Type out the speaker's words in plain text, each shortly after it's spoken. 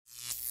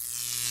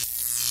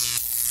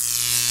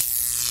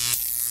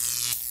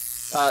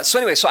So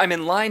anyway, so I'm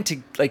in line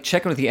to like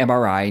check in with the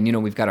MRI,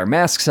 and we've got our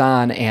masks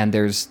on, and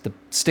there's the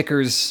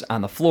stickers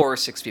on the floor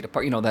 6 feet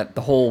apart. That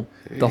the whole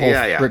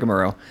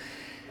rigmarole.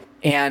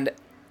 And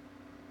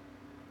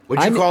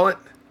what'd you call it?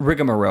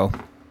 Rigamoro.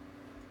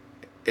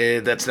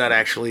 That's not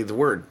actually the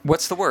word.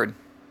 What's the word?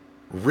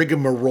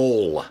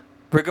 Rigamorole.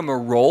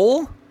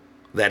 Rigamorole?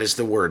 That is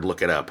the word.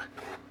 Look it up.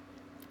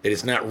 It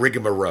is not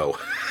Rigamoro.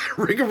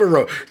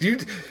 Rigamoro.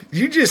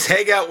 You just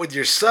hang out with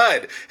your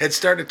son and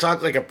start to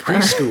talk like a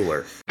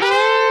preschooler.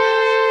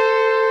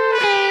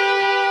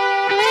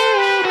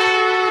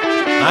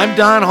 I'm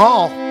Don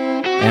Hall.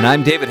 And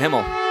I'm David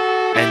Himmel.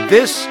 And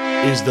this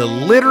is the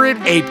Literate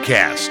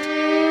ApeCast.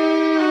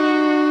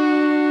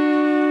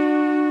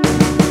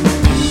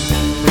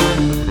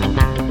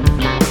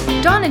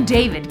 Don and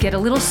David get a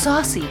little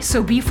saucy,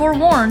 so be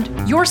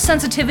forewarned, your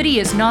sensitivity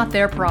is not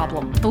their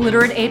problem. The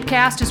Literate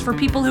ApeCast is for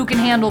people who can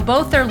handle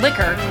both their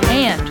liquor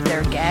and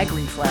their gag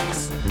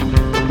reflex.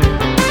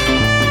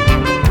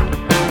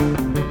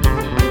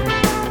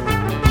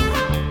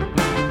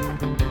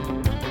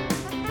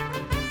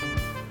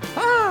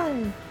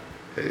 Hi!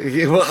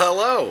 Well,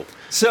 hello.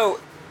 So,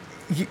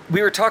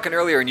 we were talking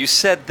earlier, and you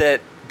said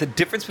that the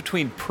difference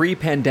between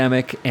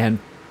pre-pandemic and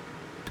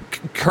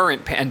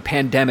current and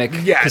pandemic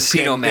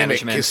casino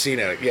management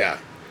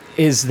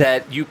is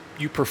that you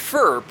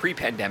prefer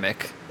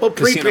pre-pandemic. Well,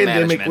 casino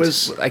pre-pandemic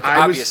was like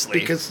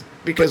obviously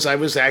because I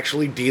was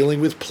actually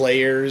dealing with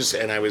players,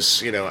 and I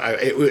was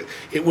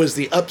it was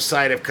the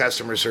upside of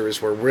customer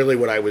service where really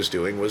what I was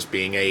doing was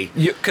being a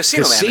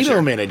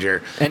casino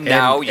manager. And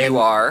now you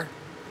are.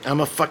 I'm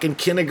a fucking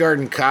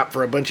kindergarten cop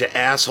for a bunch of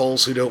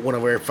assholes who don't want to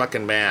wear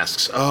fucking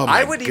masks. Oh my God.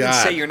 I would even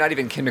say you're not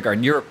even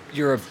kindergarten. You're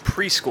a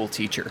preschool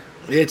teacher.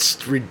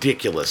 It's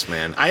ridiculous,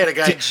 man. I had a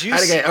guy.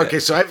 Okay,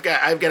 so I've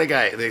got a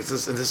guy. This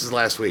is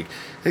last week.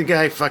 The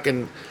guy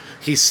fucking,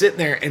 he's sitting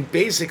there, and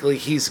basically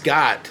he's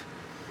got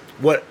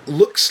what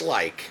looks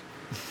like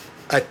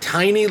a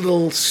tiny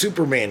little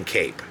Superman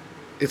cape.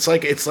 It's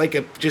like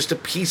just a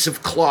piece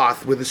of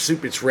cloth with a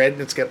soup. It's red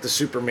and it's got the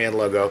Superman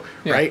logo,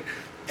 right?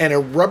 And a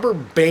rubber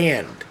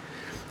band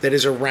that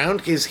is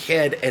around his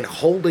head and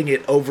holding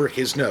it over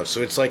his nose.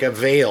 So it's like a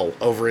veil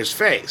over his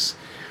face.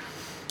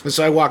 And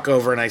so I walk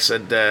over and I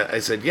said,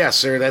 "Yes,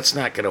 sir, that's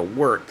not going to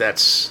work.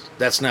 That's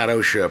not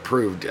OSHA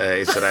approved."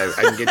 I said,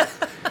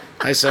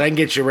 I can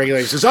get you regular.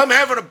 He says, "I'm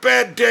having a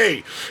bad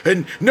day,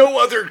 and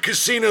no other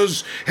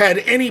casinos had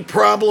any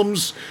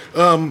problems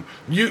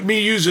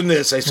me using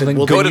this." I said,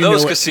 "Well, go to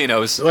those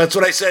casinos." Well, that's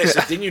what I said. I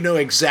said, "Then you know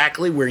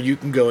exactly where you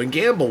can go and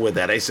gamble with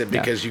that." I said,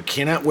 "Because you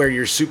cannot wear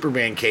your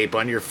Superman cape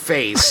on your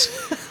face."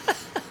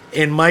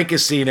 In my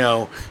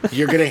casino,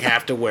 you're going to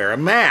have to wear a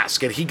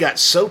mask. And he got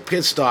so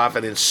pissed off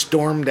and then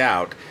stormed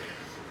out.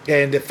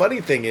 And the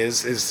funny thing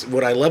is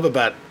what I love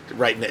about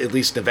at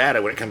least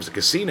Nevada when it comes to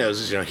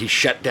casinos is, he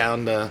shut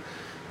down the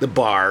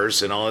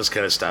bars and all this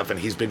kind of stuff.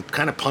 And he's been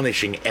kind of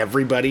punishing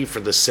everybody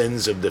for the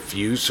sins of the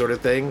few sort of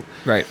thing.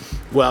 Right.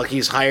 Well,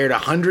 he's hired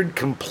 100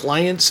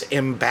 compliance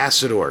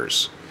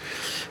ambassadors.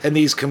 And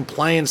these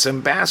compliance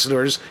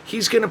ambassadors,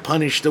 he's going to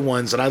punish the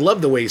ones, and I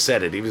love the way he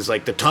said it. He was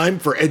like, the time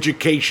for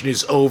education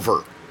is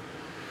over.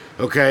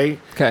 Okay?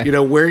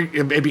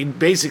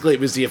 Basically it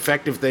was the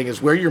effective thing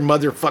is wear your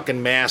motherfucking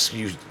mask,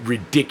 you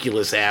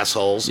ridiculous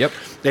assholes. Yep.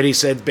 That he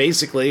said,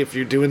 basically, if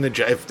you're doing the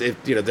job,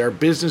 if there are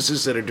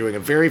businesses that are doing a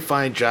very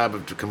fine job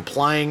of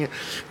complying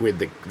with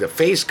the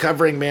face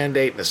covering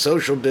mandate and the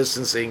social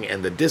distancing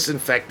and the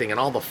disinfecting and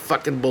all the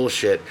fucking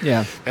bullshit.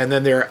 Yeah. And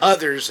then there are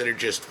others that are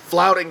just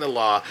flouting the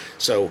law.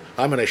 So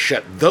I'm going to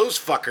shut those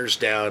fuckers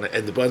down,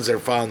 and the ones that are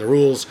following the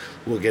rules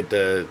will get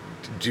to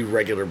do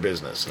regular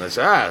business. And I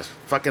said,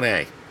 fucking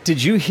A.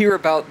 Did you hear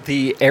about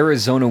the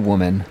Arizona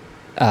woman,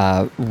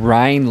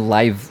 Reen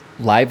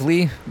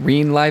Lively?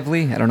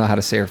 I don't know how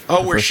to say her.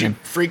 Where she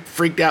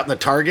freaked out in the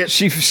Target?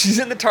 She's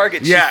in the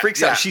Target. She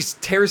freaks out. She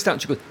tears down.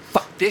 She goes,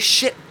 "Fuck this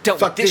shit! Don't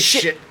fuck this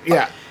shit!"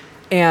 Yeah.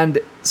 And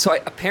so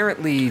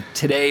apparently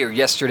today or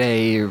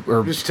yesterday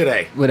or just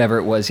today, whatever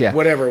it was,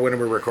 whenever when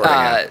we're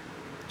recording.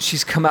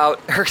 She's come out.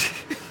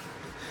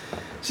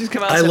 She's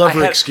come out. I love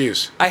her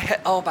excuse.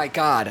 Oh my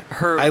God,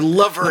 I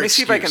love her. Let me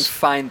see if I can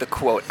find the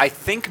quote. I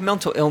think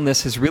mental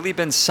illness has really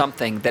been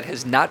something that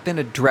has not been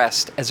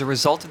addressed as a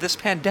result of this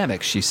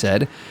pandemic, she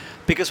said,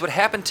 because what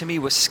happened to me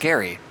was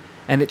scary,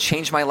 and it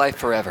changed my life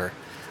forever.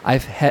 I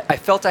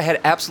felt I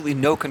had absolutely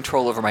no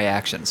control over my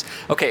actions.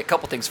 Okay, a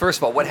couple things. First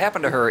of all, what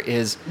happened to her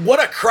is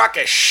what a crock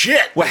of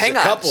shit. Well, hang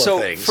on.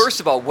 So first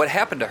of all, what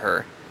happened to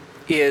her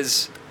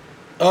is.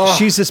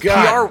 She's this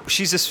God. PR.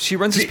 She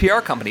runs this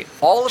PR company.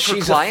 All of her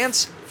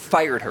clients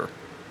fired her.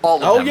 All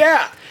of them. Oh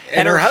yeah,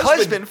 and her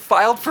husband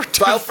filed for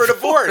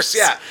divorce.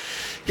 Yeah.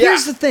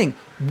 Here's the thing.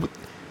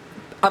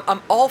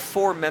 I'm all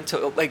for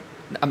mental.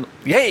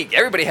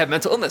 Everybody have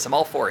mental illness. I'm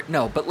all for it.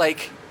 No, but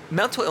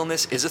mental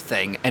illness is a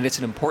thing, and it's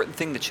an important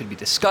thing that should be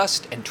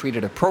discussed and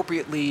treated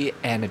appropriately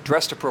and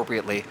addressed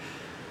appropriately.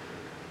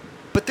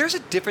 But there's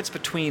a difference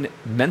between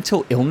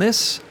mental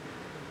illness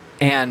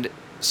and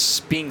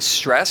being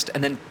stressed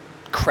and then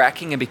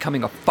cracking and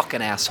becoming a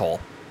fucking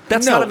asshole.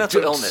 That's not a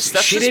mental illness.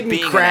 That's she just didn't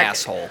being crack. an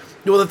asshole.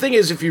 Well, the thing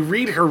is, if you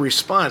read her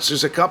response,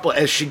 there's a couple,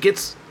 as she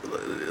gets,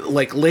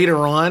 like, later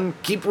on,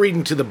 keep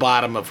reading to the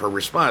bottom of her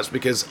response,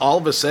 because all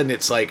of a sudden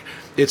it's like,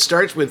 it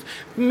starts with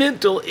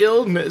mental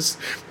illness,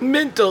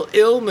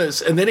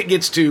 and then it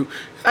gets to,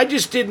 I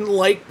just didn't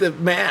like the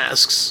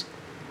masks.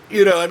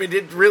 You know, I mean,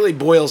 it really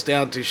boils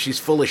down to she's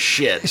full of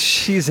shit.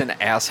 She's an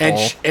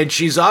asshole. And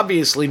she's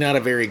obviously not a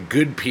very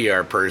good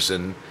PR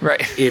person.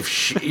 Right. If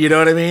she, you know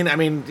what I mean? I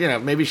mean, you know,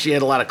 maybe she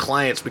had a lot of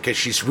clients because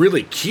she's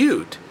really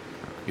cute.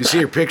 You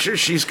see her pictures?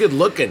 She's good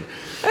looking.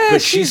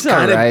 But she's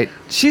kind of... right.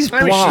 She's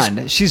blonde. I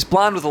mean, she's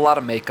blonde with a lot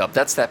of makeup.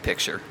 That's that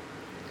picture.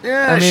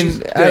 Yeah, I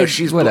mean,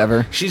 she's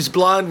whatever. She's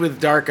blonde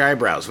with dark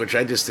eyebrows, which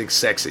I just think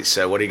sexy.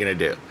 So what are you gonna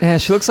do? Yeah,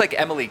 she looks like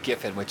Emily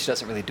Giffin, which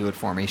doesn't really do it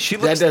for me. She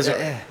looks. That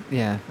doesn't.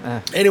 Yeah.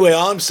 Anyway,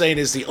 all I'm saying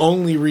is the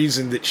only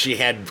reason that she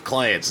had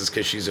clients is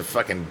because she's a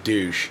fucking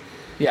douche.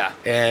 Yeah.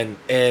 And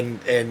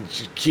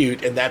she's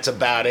cute, and that's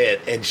about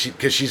it. And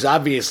because she's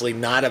obviously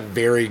not a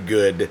very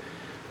good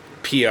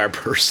PR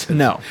person.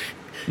 No,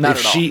 not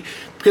at all.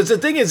 Because the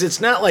thing is,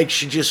 it's not like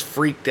she just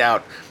freaked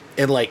out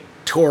and like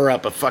tore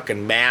up a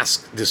fucking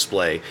mask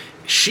display.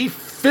 She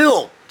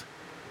filmed.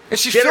 And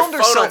she filmed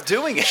herself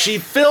doing it. She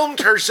filmed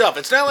herself.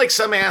 It's not like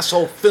some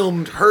asshole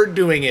filmed her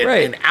doing it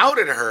and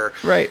outed her.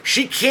 Right.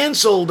 She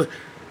canceled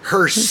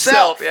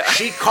herself. Yeah.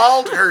 She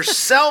called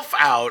herself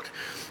out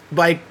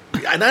by,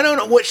 and I don't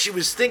know what she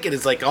was thinking.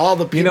 It's like all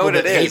the people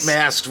that hate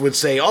masks would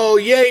say, "Oh,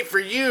 yay for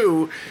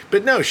you!"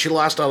 But no, she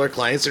lost all her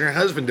clients, and her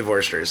husband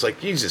divorced her. It's like,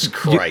 Jesus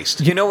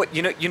Christ. You know what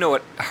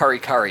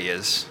harikari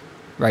is,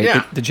 right?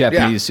 Yeah. The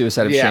Japanese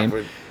suicide of shame.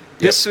 Yep.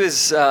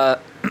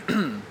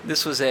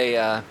 This was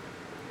a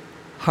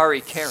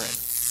Hari Karen.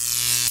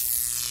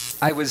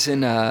 I was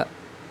in I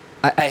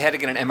had to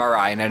get an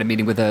MRI, and I had a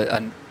meeting with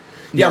a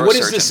neurosurgeon. What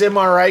is this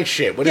MRI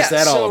shit? What is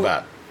that all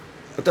about?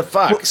 What the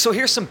fuck? Well, so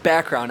here's some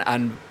background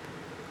on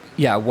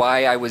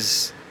why I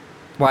witnessed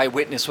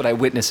what I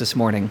witnessed this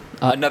morning.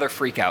 Another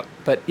freak out.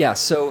 But yeah,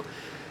 so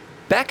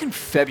back in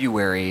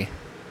February,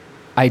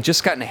 I had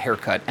just gotten a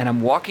haircut, and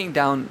I'm walking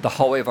down the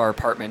hallway of our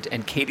apartment,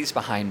 and Katie's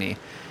behind me.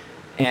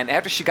 And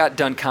after she got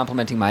done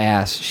complimenting my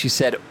ass, she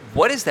said,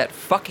 "What is that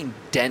fucking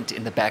dent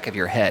in the back of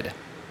your head?"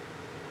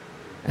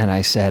 And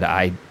I said,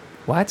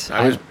 what?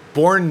 I was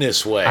born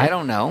this way. I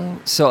don't know.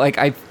 So like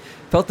I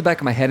felt the back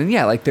of my head, and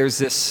like there's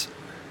this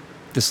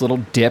little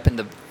dip in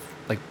the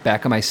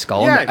back of my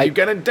skull. Yeah, you've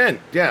got a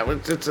dent. Yeah,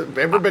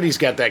 everybody's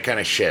got that kind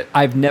of shit.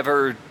 I've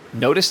never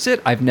noticed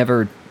it. I've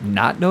never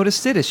not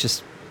noticed it. It's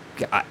just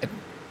I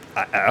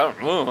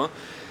don't know.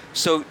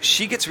 So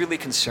she gets really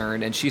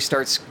concerned, and she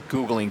starts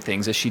Googling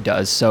things as she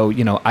does. So,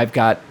 I've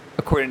got,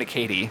 according to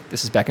Katie,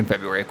 this is back in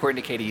February,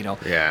 according to Katie,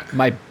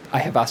 I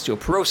have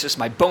osteoporosis,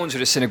 my bones are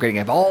disintegrating,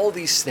 I have all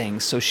these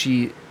things. So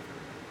she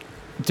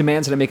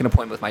demands that I make an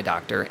appointment with my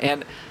doctor.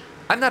 And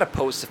I'm not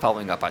opposed to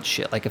following up on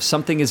shit. Like, if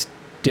something is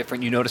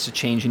different, you notice a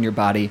change in your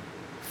body,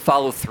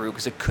 follow through,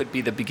 because it could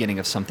be the beginning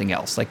of something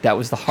else. Like, that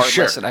was the hard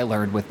lesson I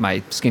learned with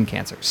my skin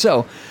cancer.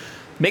 So,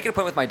 make an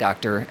appointment with my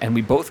doctor, and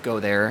we both go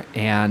there,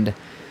 and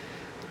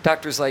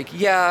doctor's like,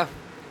 yeah,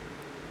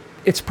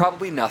 it's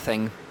probably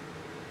nothing,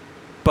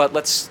 but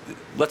let's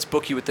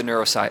book you with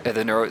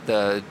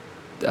the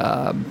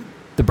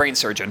the brain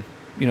surgeon.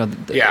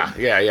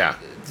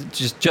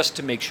 Just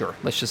to make sure.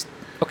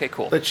 Okay,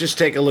 cool. Let's just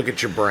take a look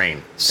at your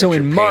brain. So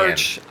in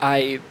March,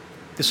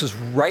 this was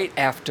right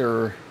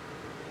after.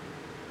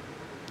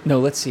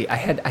 No, let's see. I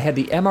had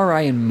the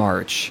MRI in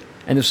March,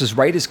 and this was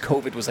right as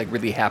COVID was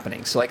really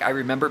happening. So I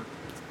remember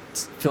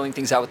filling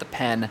things out with a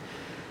pen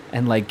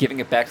and giving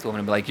it back to the woman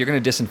and be like, "You're going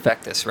to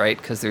disinfect this, right?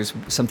 Because there's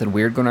something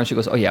weird going on." She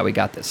goes, "Oh yeah, we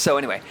got this." So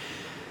anyway,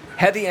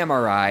 had the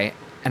MRI,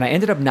 and I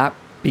ended up not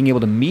being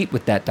able to meet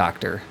with that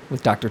doctor,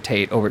 with Dr.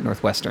 Tate over at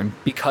Northwestern,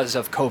 because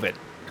of COVID.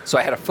 So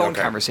I had a phone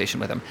conversation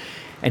with him,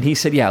 and he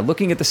said, "Yeah,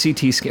 looking at the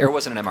CT scan, or it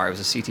wasn't an MRI, it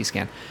was a CT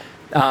scan.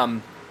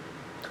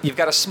 You've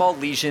got a small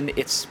lesion.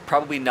 It's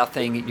probably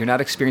nothing. You're not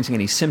experiencing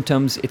any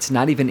symptoms. It's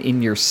not even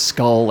in your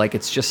skull.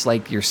 It's just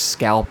your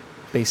scalp."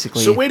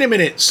 Basically. So wait a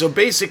minute. So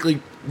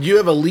basically, you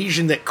have a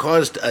lesion that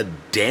caused a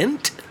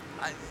dent?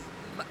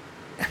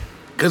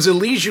 Because a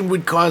lesion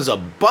would cause a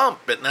bump,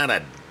 but not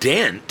a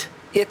dent.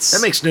 That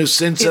makes no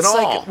sense at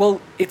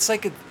all. It's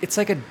like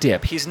a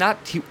dip.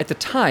 At the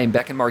time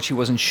back in March, he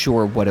wasn't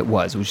sure what it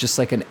was. It was just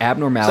an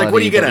abnormality. It's what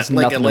do you get?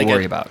 Nothing to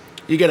worry about.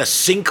 You got a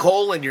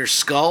sinkhole in your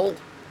skull?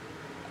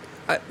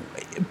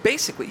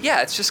 Basically,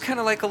 yeah. It's just kind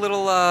of like a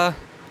little it's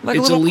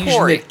a little lesion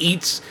quarry. that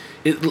eats.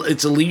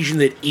 It's a lesion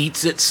that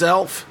eats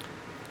itself.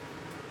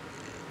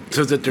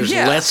 So that there's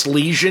less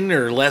lesion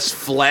or less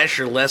flesh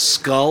or less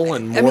skull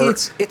and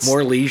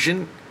more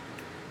lesion.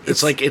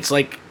 It's like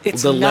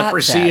the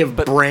leprosy of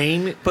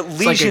brain. But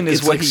lesion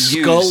is what he used.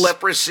 Skull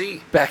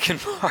leprosy back in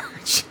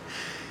March.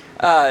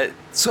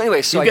 So anyway,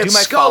 I do my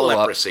skull follow-up.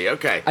 Leprosy.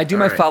 Okay. I do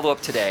my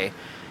follow-up today,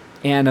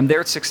 and I'm there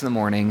at 6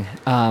 a.m,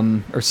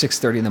 or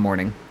 6:30 in the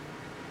morning,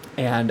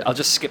 and I'll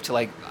just skip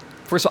to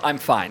first of all, I'm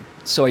fine.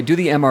 So I do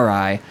the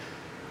MRI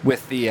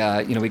with the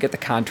we get the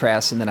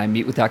contrast, and then I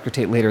meet with Dr.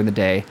 Tate later in the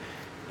day.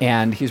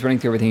 And he's running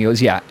through everything. He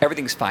goes, yeah,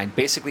 everything's fine.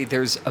 Basically,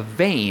 there's a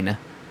vein.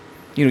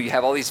 You know, you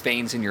have all these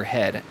veins in your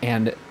head,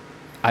 and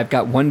I've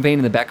got one vein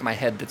in the back of my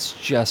head that's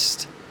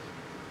just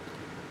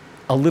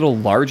a little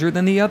larger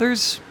than the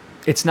others.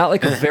 It's not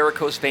like a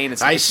varicose vein.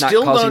 It's I it's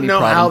still not don't know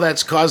how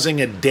that's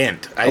causing a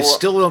dent. I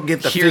still don't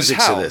get the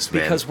physics of this,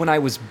 man. Because when I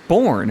was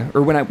born,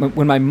 or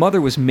when my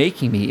mother was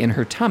making me in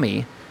her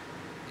tummy,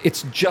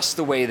 it's just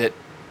the way that,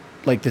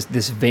 like,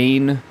 this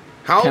vein.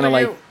 How old are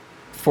like you?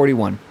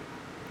 41.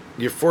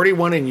 You're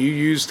 41 and you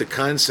use the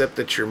concept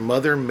that your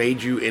mother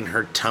made you in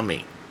her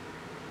tummy.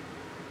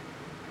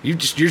 You're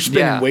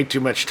spending way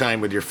too much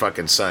time with your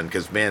fucking son,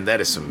 because, man,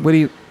 that is some...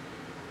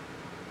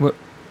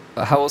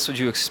 How else would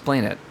you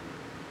explain it?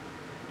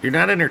 You're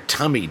not in her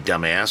tummy,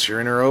 dumbass. You're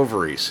in her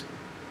ovaries.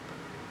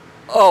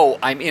 Oh,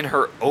 I'm in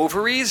her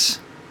ovaries?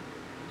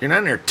 You're not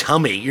in her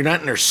tummy. You're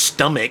not in her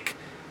stomach.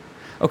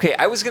 Okay,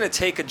 I was going to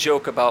take a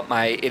joke about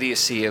my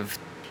idiocy of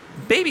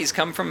babies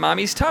come from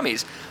mommy's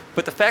tummies.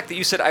 But the fact that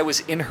you said I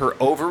was in her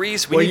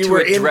ovaries, we need to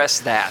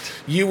address that.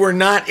 You were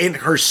not in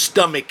her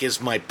stomach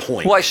is my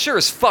point. Well, I sure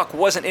as fuck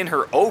wasn't in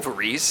her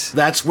ovaries.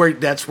 That's where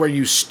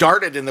you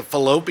started, in the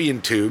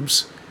fallopian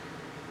tubes.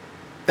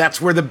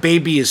 That's where the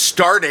baby is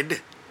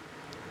started.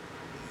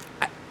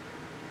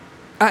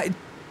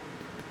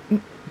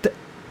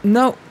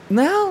 No.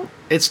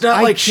 It's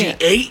not like she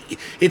ate.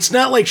 It's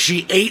not like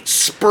she ate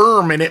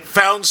sperm and it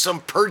found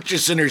some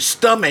purchase in her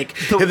stomach,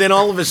 and then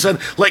all of a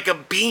sudden, like a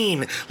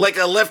bean, like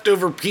a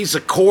leftover piece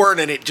of corn,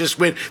 and it just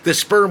went. The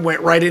sperm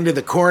went right into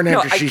the corn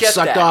after she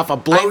sucked off a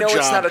blowjob. I know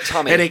it's not a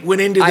tummy, and it went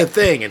into the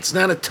thing. It's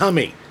not a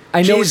tummy.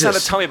 I know it's not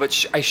a tummy,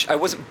 but I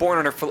wasn't born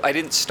on her. I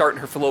didn't start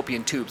in her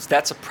fallopian tubes.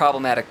 That's a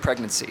problematic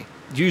pregnancy.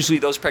 Usually,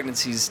 those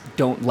pregnancies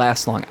don't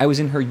last long. I was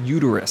in her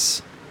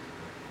uterus.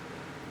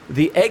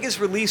 The egg is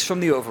released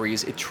from the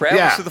ovaries. It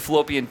travels through the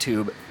fallopian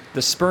tube.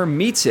 The sperm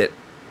meets it.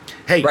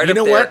 Hey, right you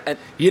know what?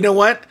 You know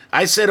what?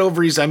 I said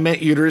ovaries. I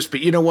meant uterus.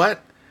 But you know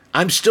what?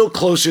 I'm still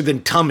closer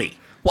than tummy.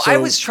 Well, I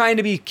was trying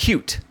to be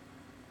cute.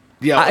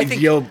 Yeah, I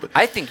think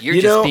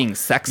you're just being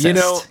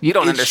sexist. You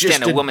don't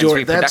understand a woman's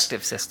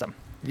reproductive system.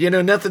 You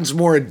know, nothing's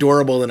more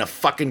adorable than a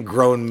fucking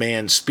grown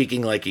man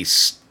speaking like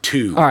he's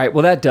 2. All right,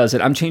 well, that does it.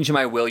 I'm changing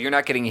my will. You're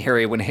not getting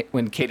hairy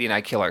when Katie and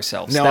I kill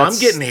ourselves. No, I'm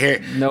getting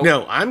hairy. Nope.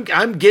 No,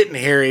 I'm getting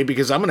hairy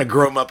because I'm going to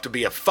grow him up to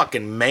be a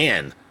fucking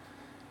man.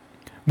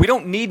 We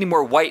don't need any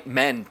more white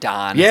men,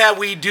 Don. Yeah,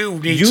 we do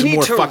need some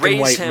more fucking white men. You need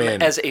to raise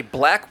him as a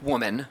black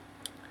woman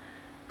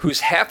who's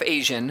half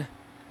Asian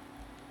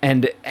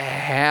and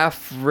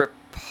half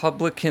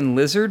Republican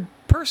lizard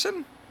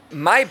person.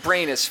 My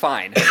brain is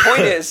fine. The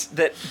point is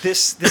that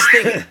this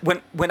thing,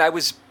 when I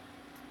was,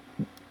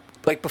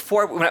 like,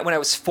 before, when I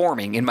was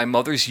forming in my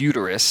mother's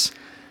uterus,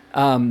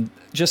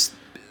 just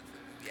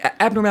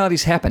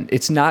abnormalities happened.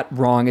 It's not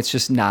wrong. It's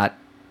just not,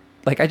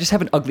 like, I just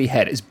have an ugly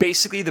head. Is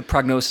basically the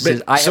prognosis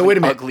is I have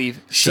an ugly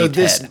shaped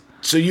head.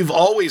 So you've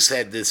always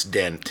had this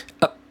dent.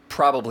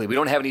 Probably. We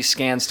don't have any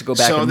scans to go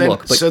back and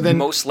look, but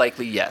most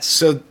likely, yes.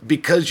 So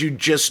because you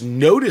just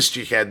noticed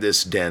you had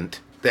this dent,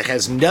 that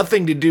has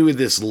nothing to do with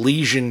this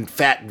lesion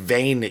fat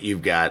vein that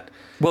you've got.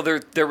 Well,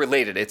 they're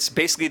related. It's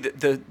basically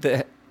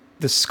the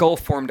skull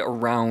formed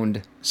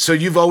around. So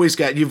you've always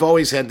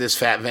had this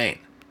fat vein.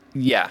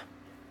 Yeah.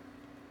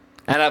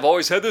 And I've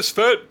always had this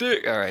fat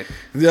dick. All right.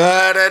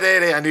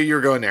 I knew you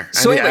were going there.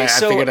 So I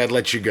figured I'd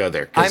let you go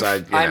there.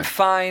 I'm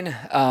fine.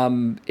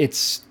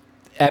 It's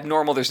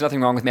abnormal. There's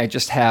nothing wrong with me. I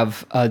just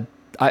have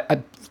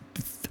I'm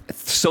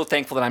so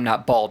thankful that I'm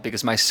not bald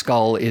because my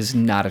skull is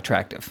not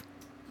attractive.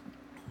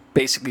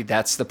 Basically,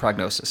 that's the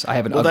prognosis. I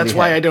have an ugly head. That's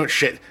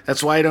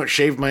why I don't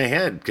shave my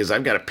head, because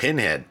I've got a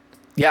pinhead.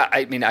 Yeah,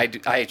 I mean, I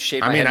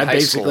shaved my head in high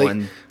school,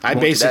 and I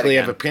basically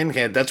have a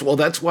pinhead. That's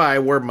why I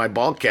wore my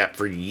ball cap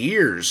for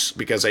years,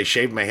 because I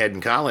shaved my head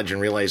in college and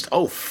realized,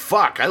 oh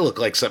fuck, I look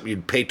like something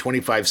you'd pay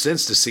 25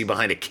 cents to see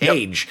behind a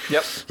cage.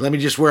 Yep. Let me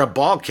just wear a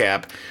ball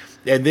cap.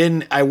 And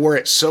then I wore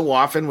it so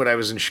often when I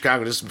was in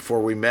Chicago, this is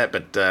before we met,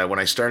 but when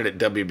I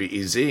started at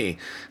WBEZ,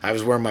 I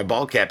was wearing my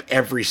ball cap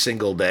every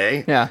single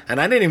day. Yeah. And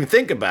I didn't even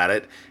think about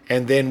it.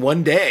 And then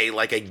one day,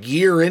 like a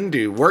year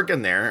into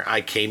working there,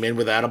 I came in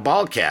without a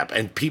ball cap.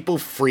 And people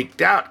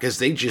freaked out because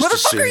they just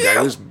assumed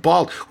I was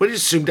bald. Well, they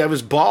just assumed I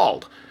was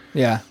bald.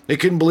 Yeah. They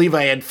couldn't believe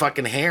I had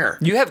fucking hair.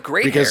 You have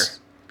great hair.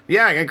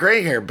 Yeah, I got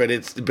gray hair,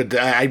 but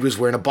I was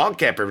wearing a ball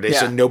cap every day,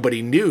 so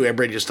nobody knew.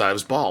 Everybody just thought I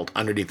was bald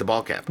underneath the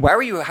ball cap. Why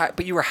were you?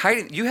 But you were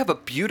hiding. You have a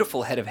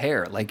beautiful head of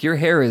hair. Like, your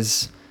hair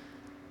is.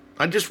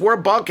 I just wore a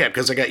ball cap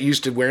because I got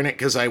used to wearing it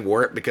because I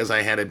wore it because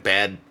I had a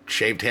bad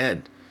shaved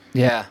head.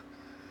 Yeah.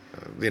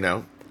 You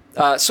know.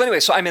 So anyway,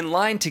 so I'm in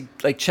line to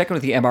check in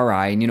with the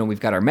MRI, and we've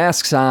got our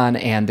masks on,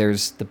 and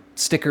there's the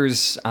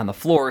stickers on the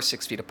floor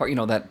 6 feet apart.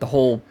 The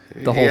whole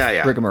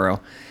rigmarole,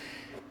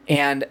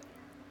 and.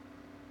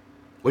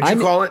 What'd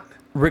you call it?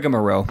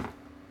 Rigamoro.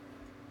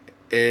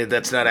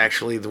 That's not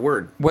actually the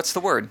word. What's the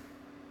word?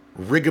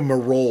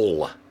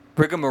 Rigamorole.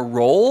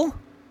 Rigamorole?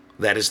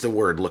 That is the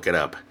word. Look it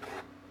up.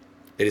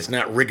 It is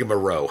not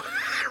Rigamoro.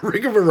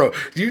 Rigamoro.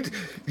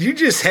 You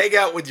just hang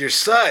out with your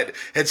son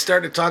and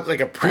start to talk like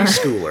a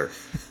preschooler.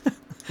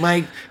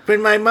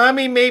 When my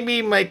mommy made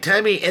me my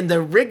tummy in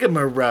the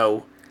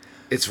Rigamoro,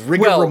 it's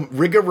Rigamarole.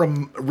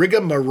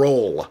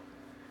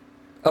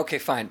 Okay,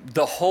 fine.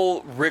 The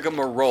whole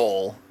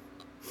rigmarole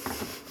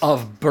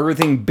of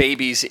birthing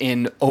babies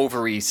in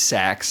ovary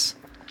sacs.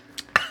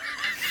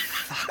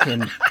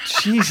 Fucking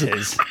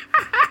Jesus.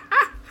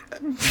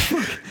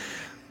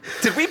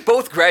 Did we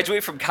both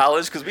graduate from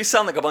college? Because we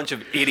sound like a bunch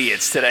of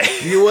idiots today.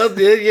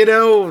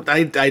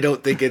 I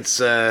don't think it's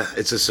a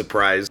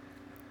surprise.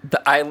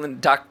 The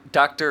island,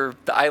 the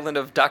island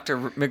of Dr.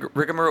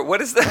 Rigamoro.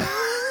 What is that?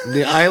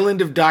 The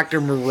island of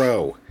Dr.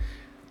 Moreau.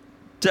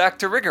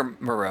 Dr.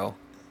 Rigamoro.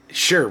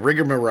 Sure,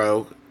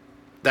 Rigamoro.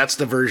 That's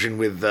the version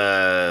with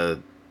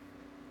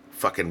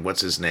fucking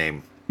what's his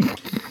name?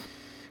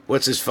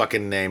 What's his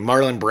fucking name?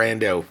 Marlon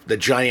Brando, the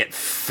giant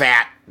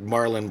fat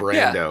Marlon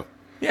Brando.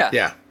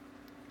 Yeah.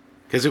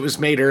 Because it was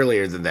made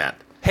earlier than that.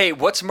 Hey,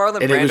 what's Marlon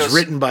Brando's?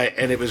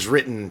 And it was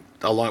written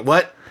along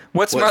what?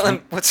 What's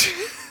Marlon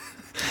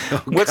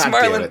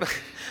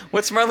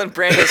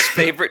Brando's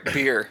favorite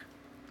beer?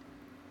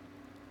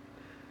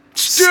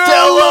 Stella!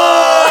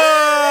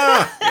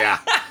 Yeah.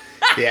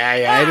 I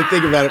had to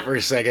think about it for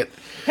a second.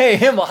 Hey,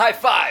 Himmel, high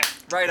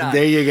five. Right on.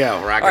 There you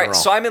go. Rock and roll.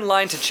 So I'm in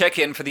line to check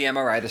in for the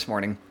MRI this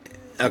morning.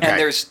 Okay. And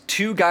there's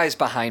two guys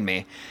behind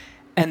me.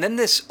 And then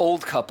this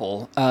old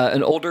couple,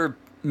 an older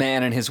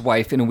man and his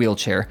wife in a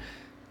wheelchair,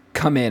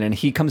 come in. And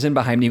he comes in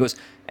behind me. He goes,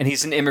 and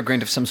he's an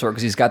immigrant of some sort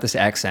because he's got this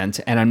accent.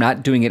 And I'm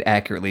not doing it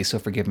accurately, so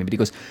forgive me. But he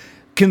goes,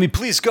 can we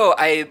please go?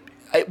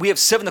 We have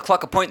 7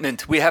 o'clock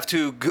appointment. We have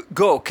to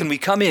go. Can we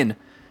come in?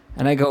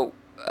 And I go,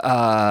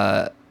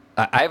 I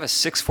have a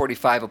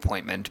 6:45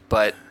 appointment,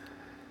 but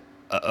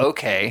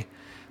okay.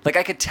 Like,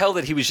 I could tell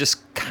that he was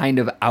just kind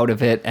of out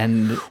of it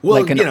and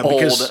old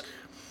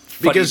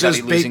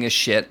fuddy-duddy losing his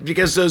shit.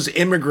 Because those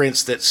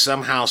immigrants that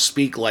somehow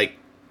speak like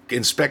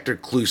Inspector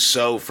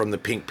Clouseau from the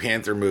Pink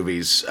Panther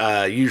movies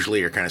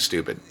usually are kind of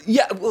stupid.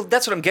 Yeah, well,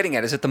 that's what I'm getting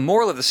at, is that the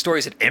moral of the story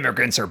is that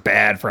immigrants are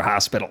bad for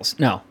hospitals.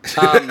 No.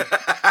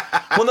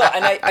 Well, no,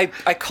 and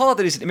I call it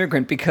that he's an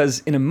immigrant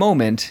because in a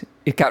moment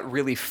it got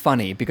really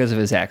funny because of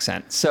his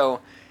accent. So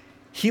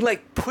he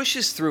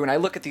pushes through, and I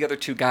look at the other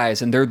two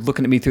guys, and they're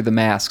looking at me through the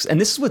masks. And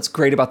this is what's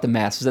great about the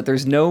masks, is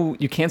that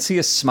you can't see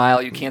a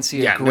smile, you can't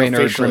see a grin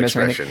or a grimace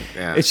or anything.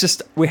 Yeah. It's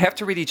just, we have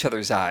to read each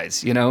other's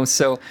eyes,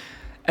 So,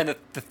 and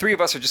the three of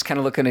us are just kind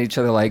of looking at each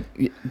other like,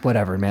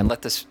 whatever, man,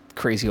 let this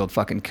crazy old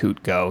fucking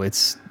coot go.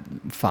 It's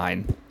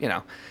fine,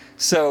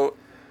 So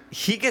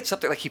he gets up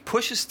there, he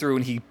pushes through,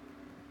 and he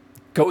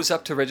goes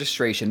up to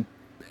registration,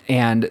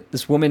 and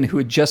this woman who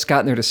had just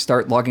gotten there to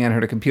start logging on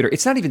her computer,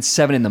 it's not even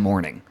 7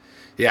 a.m.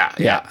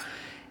 Yeah.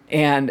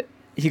 And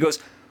he goes,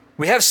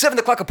 we have 7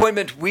 o'clock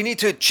appointment. We need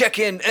to check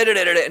in.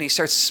 And he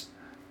starts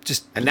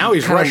just... And now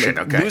he's Russian,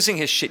 okay. Losing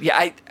his shit.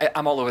 Yeah,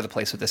 I'm all over the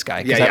place with this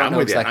guy because I don't know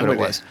exactly what it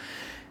was.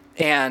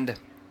 And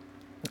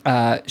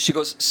she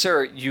goes,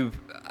 sir,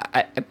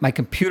 my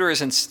computer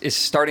is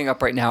starting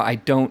up right now. I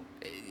don't...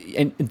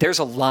 And there's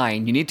a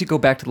line. You need to go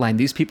back to the line.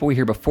 These people were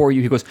here before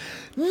you. He goes,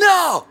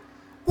 no!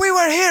 We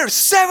were here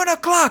 7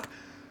 o'clock!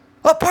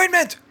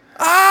 Appointment!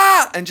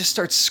 Ah! And just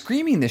starts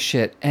screaming this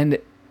shit. And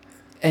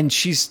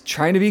she's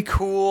trying to be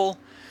cool,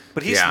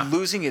 but he's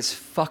losing his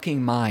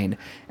fucking mind.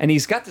 And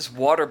he's got this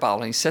water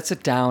bottle, and he sets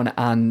it down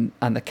on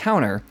the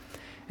counter.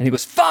 And he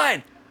goes,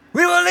 fine,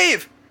 we will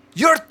leave.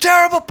 You're a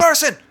terrible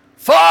person.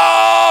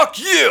 Fuck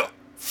you.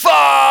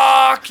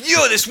 Fuck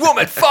you, this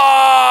woman.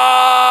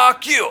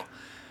 Fuck you.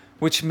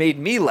 Which made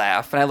me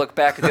laugh. And I look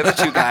back at the other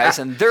two guys,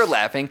 and they're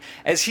laughing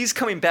as he's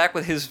coming back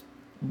with his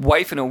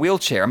wife in a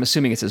wheelchair. I'm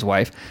assuming it's his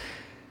wife.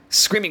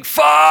 Screaming,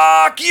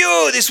 fuck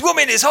you! This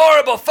woman is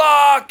horrible!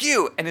 Fuck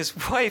you! And his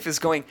wife is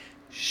going,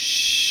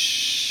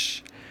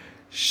 shh,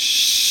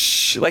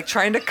 shh,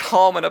 trying to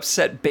calm an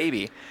upset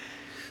baby.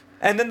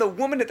 And then the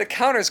woman at the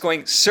counter is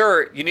going,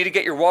 sir, you need to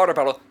get your water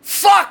bottle.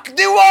 Fuck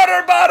the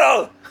water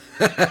bottle!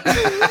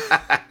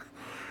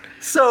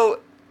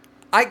 So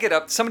I get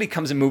up, somebody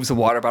comes and moves the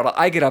water bottle.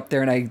 I get up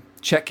there and I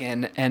check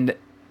in, and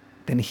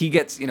then he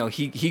gets,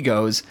 he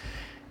goes,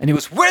 and he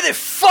goes, where the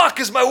fuck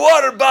is my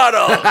water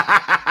bottle?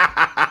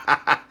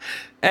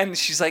 And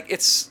she's like,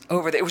 it's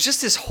over there. It was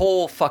just this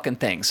whole fucking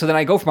thing. So then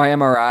I go for my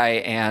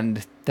MRI,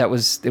 and it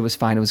was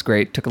fine. It was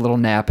great. Took a little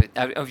nap.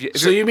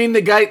 So you mean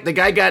the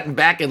guy got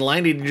back in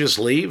line, he didn't just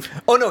leave?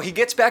 Oh, no, he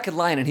gets back in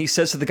line, and he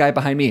says to the guy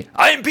behind me,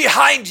 I'm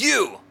behind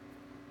you.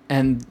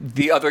 And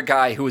the other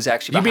guy who was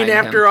actually behind him. You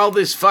mean after all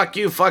this fuck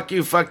you,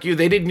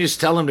 they didn't just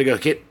tell him to go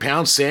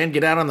pound sand,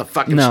 get out on the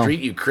fucking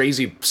street, you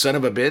crazy son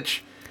of a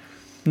bitch?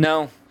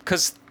 No,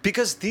 because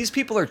these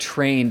people are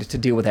trained to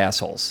deal with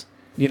assholes.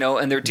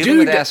 And they're dealing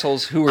with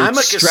assholes who are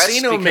stressed.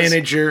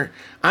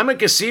 I'm a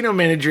casino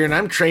manager, and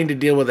I'm trained to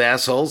deal with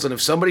assholes. And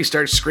if somebody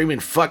starts screaming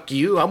 "fuck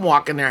you," I'm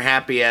walking their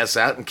happy ass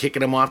out and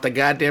kicking them off the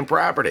goddamn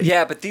property.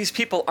 Yeah, but these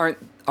people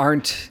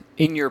aren't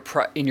in your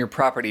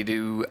property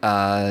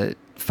to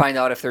find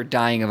out if they're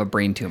dying of a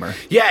brain tumor.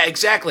 Yeah,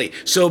 exactly.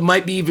 So it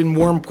might be even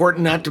more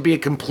important not to be a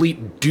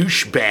complete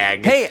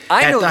douchebag. Hey,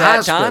 I at know the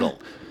that, hospital. Don.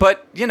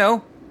 But,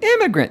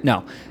 immigrant.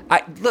 No.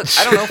 I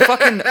don't know.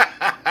 Fucking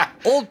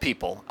old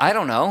people. I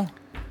don't know.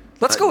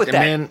 Let's go with that.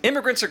 Man,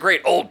 immigrants are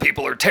great. Old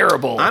people are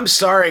terrible. I'm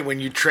sorry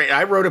when you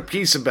I wrote a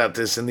piece about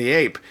this in the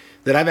Ape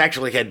that I've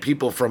actually had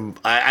people from.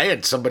 I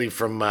had somebody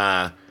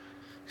from.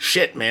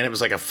 Shit, man! It was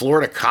like a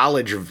Florida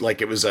college of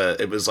like it was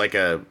like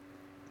a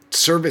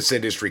service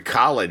industry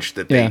college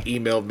that they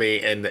emailed me,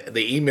 and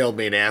they emailed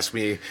me and asked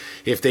me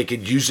if they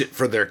could use it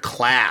for their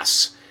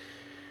class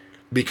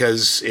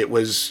because it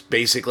was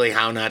basically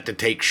how not to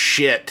take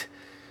shit.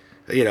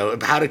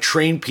 How to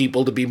train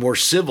people to be more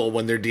civil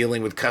when they're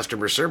dealing with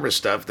customer service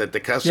stuff, that the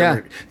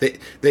customer,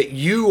 that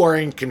you are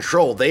in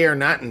control. They are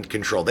not in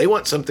control. They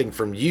want something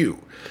from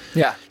you.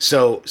 Yeah.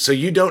 So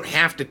you don't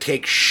have to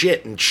take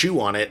shit and chew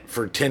on it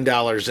for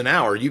 $10 an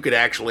hour. You could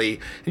actually,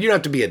 and you don't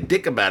have to be a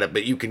dick about it,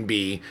 but you can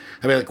be,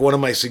 like one of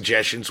my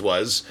suggestions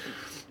was,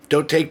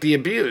 don't take the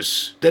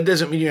abuse. That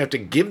doesn't mean you have to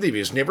give the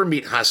abuse. Never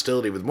meet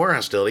hostility with more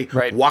hostility.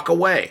 Right. Walk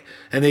away.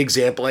 And the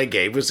example I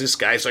gave was this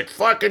guy's like,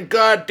 fucking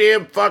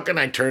goddamn fucking.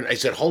 I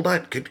said, hold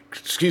on.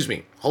 Excuse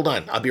me. Hold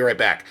on. I'll be right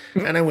back.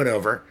 And I went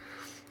over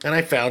and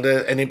I found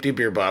an empty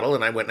beer bottle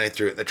and I went and I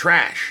threw it in the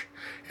trash.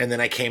 And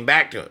then I came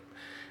back to him.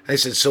 I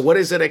said, so what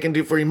is it I can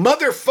do for you?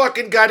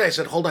 Motherfucking God. I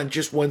said, hold on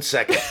just 1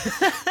 second.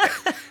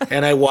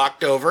 And I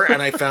walked over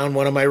and I found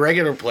one of my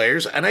regular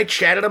players and I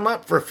chatted him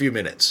up for a few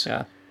minutes.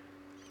 Yeah.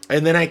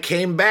 And then I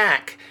came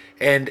back,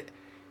 and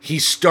he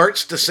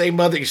starts to say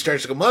he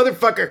starts to go,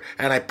 motherfucker,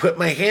 and I put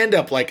my hand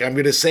up like I'm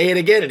going to say it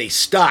again, and he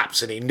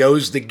stops, and he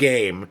knows the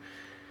game.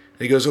 And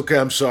he goes, okay,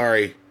 I'm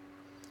sorry,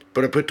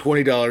 but I put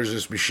 $20 in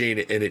this machine,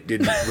 and it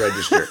didn't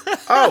register.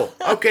 Oh,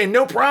 okay,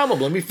 no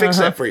problem. Let me fix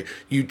that for you.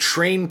 You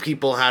train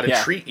people how to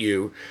treat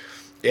you,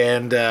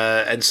 and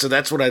so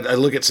that's what I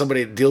look at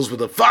somebody that deals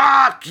with a,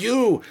 fuck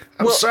you,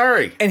 I'm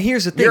sorry. And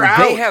here's the thing, You're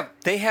out.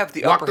 they have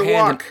the Walk upper the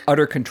hand walk. and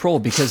utter control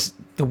because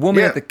the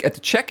woman at the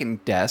check-in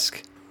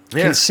desk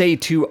can say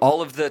to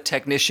all of the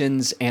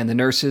technicians and the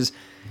nurses,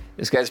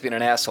 this guy's being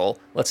an asshole.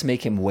 Let's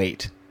make him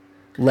wait.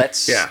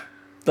 Let's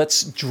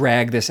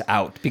drag this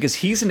out because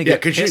he's going to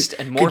get pissed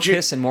and more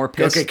pissed and more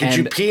pissed. Okay, could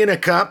you pee in a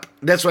cup?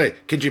 That's right.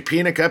 Could you pee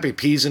in a cup? He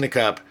pees in a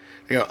cup.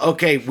 You go,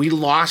 okay, we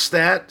lost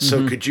that,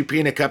 so could you pee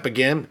in a cup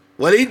again?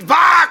 Well, fuck you!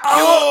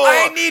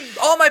 I need,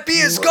 all my pee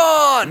is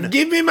gone!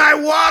 Give me my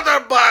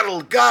water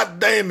bottle, god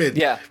damn it!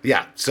 Yeah.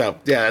 Yeah, so,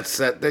 that's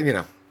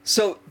that,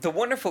 So, the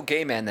Wonderful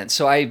Gay Man then.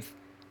 So, I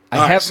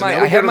now have we my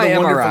go to the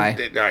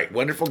MRI. All right,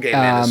 Wonderful Gay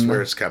Man, this is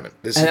where it's coming.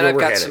 This is where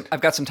we're headed.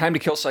 I've got some time to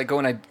kill, so I go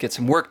and I get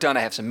some work done.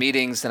 I have some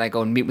meetings. Then I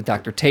go and meet with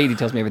Dr. Tate. He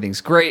tells me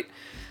everything's great.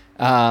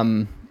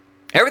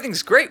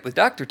 Everything's great with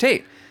Dr.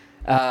 Tate.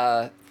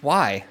 Why?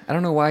 I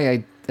don't know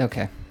why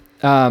okay.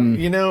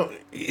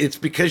 It's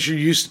because you're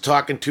used to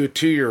talking to a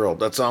 2-year-old.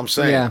 That's all I'm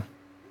saying. Yeah.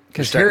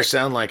 Because starting to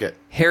sound like it.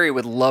 Harry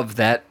would love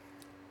that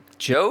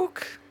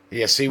joke.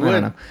 Yes, he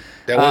would.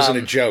 That wasn't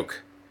a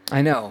joke.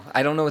 I know.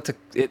 I don't know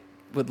it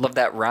would love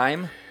that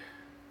rhyme.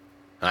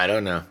 I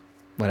don't know.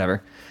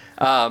 Whatever.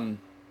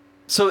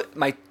 So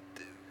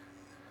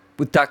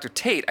with Dr.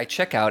 Tate, I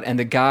check out, and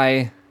the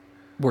guy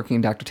working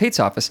in Dr. Tate's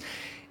office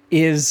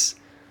is,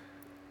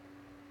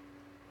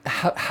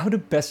 how to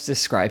best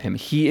describe him?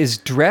 He is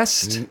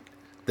dressed...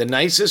 The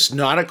nicest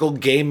nautical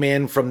gay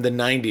man from the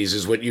 90s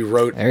is what you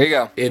wrote there you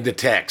go. In the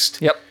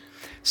text. Yep.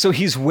 So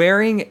he's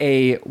wearing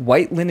a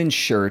white linen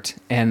shirt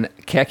and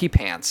khaki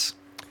pants.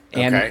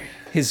 And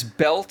his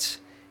belt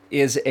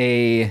is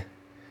it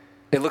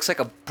looks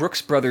like a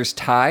Brooks Brothers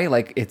tie.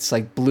 Like it's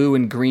like blue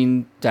and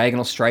green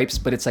diagonal stripes,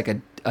 but it's like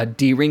a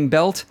D-ring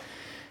belt.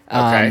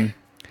 And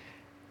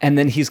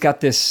then he's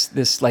got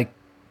this like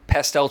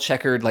pastel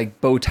checkered like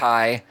bow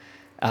tie.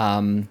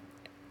 And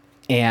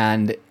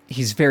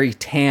he's very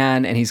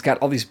tan, and he's got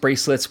all these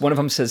bracelets. One of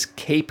them says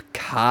Cape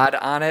Cod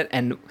on it,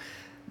 and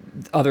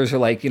others are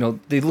like,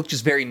 they look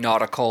just very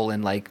nautical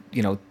and like,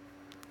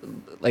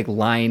 like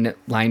line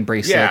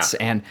bracelets.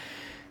 Yeah.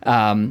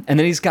 And then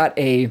he's got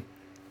a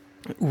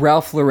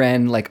Ralph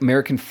Lauren, like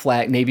American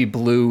flag, navy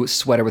blue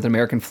sweater with an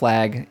American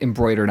flag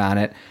embroidered on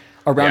it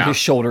around his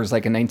shoulders,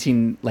 like a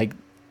late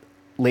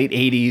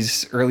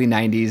 80s, early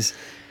 90s.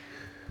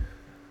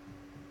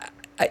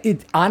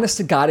 Honest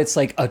to God, it's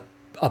like a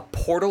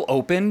portal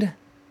opened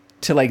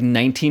to like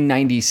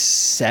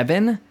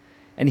 1997,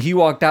 and he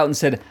walked out and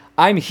said,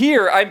 "I'm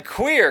here, I'm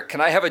queer, can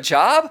I have a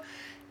job?"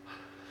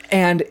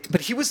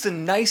 But he was the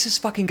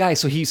nicest fucking guy.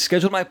 So he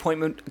scheduled my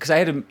appointment because I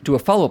had to do a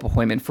follow-up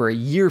appointment for a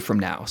year from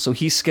now. So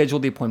he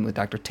scheduled the appointment with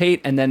Dr.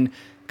 Tate and then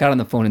got on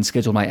the phone and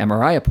scheduled my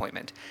MRI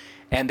appointment.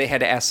 And they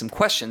had to ask some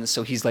questions.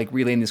 So he's like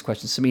relaying these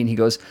questions to me, and he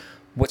goes,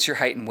 "What's your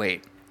height and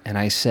weight?" And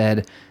I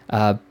said,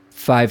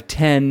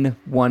 5'10",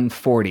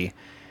 140.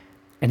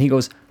 And he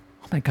goes,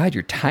 "Oh my God,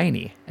 you're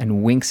tiny,"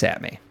 and winks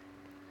at me.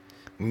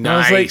 Nice. And I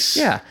was like,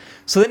 yeah.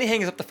 So then he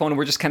hangs up the phone, and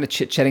we're just kind of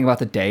chit-chatting about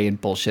the day and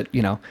bullshit,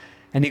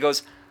 And he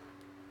goes,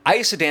 "I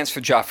used to dance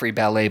for Joffrey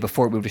Ballet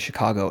before we moved to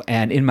Chicago,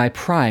 and in my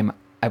prime,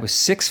 I was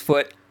 6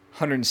 foot,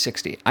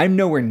 160. I'm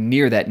nowhere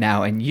near that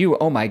now. And you,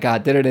 oh my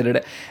God. Da, da, da, da,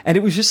 da. And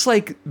it was just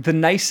like the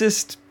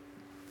nicest,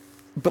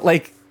 but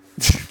like,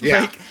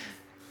 Yeah. like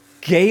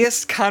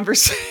gayest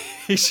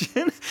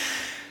conversation.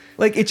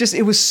 Like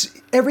it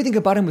was, everything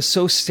about him was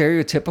so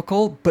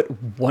stereotypical, but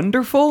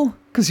wonderful.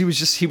 Cause he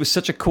was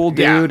such a cool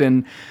dude. Yeah.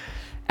 And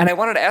I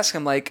wanted to ask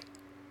him like,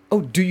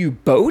 oh, do you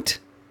boat?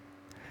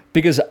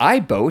 Because I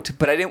boat,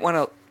 but I didn't want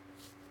to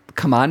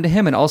come on to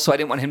him. And also I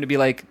didn't want him to be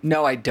like,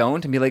 no, I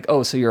don't. And be like,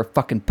 oh, so you're a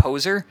fucking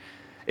poser.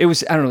 It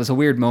was, I don't know, it was a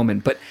weird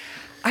moment, but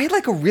I had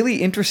like a really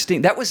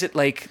interesting, that was at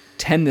like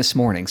 10 this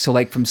morning. So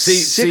like from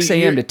 6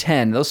 a.m. to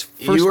 10, those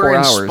first 4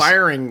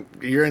 hours.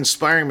 You're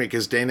inspiring me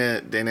because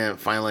Dana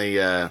finally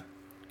got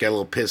a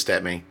little pissed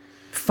at me.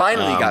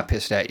 Finally got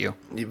pissed at you.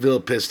 You feel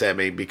pissed at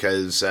me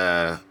because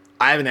I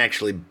haven't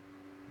actually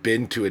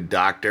been to a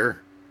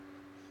doctor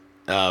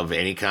of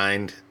any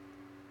kind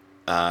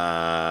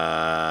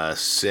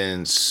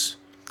since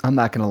I'm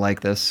not going to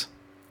like this.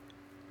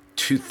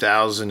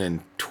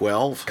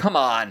 2012. Come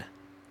on.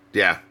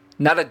 Yeah.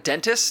 Not a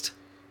dentist?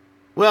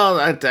 Well,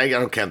 I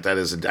don't count that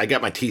as I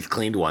got my teeth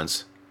cleaned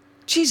once.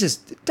 Jesus,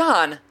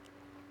 Don.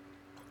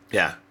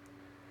 Yeah.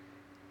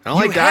 I don't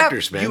like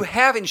doctors, man. You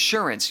have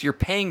insurance. You're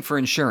paying for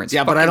insurance.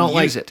 Yeah, but I don't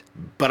use it.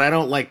 But I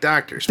don't like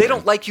doctors. They man.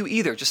 don't like you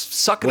either. Just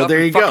suck it Well, up. there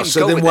and you go. fucking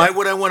So then with why it.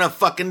 would I want to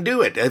fucking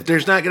do it? If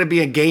there's not going to be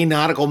a gay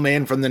nautical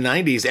man from the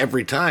 90s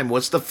every time,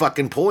 what's the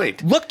fucking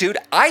point? Look, dude,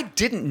 I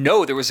didn't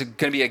know there was going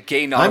to be a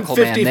gay I'm nautical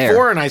man there.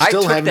 54 and I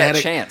still took haven't that had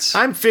a chance.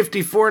 I'm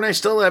 54 and I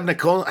still haven't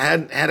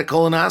had a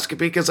colonoscopy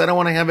because I don't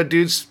want to have a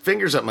dude's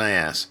fingers up my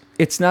ass.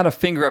 It's not a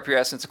finger up your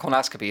ass. It's a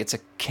colonoscopy. It's a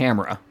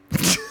camera.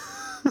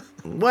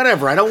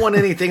 Whatever. I don't want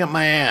anything up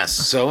my ass,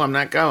 so I'm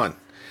not going.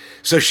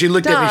 So she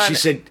looked at me.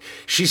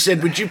 She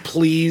said, would you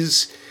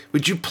please,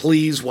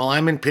 while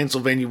I'm in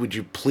Pennsylvania, would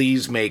you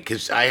please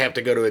because I have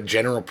to go to a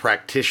general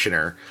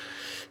practitioner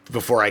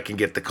before I can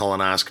get the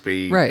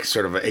colonoscopy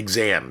sort of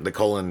exam, the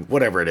colon,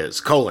 whatever it is,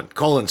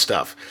 colon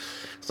stuff.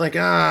 It's like,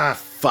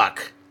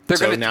 fuck.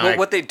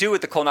 What they do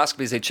with the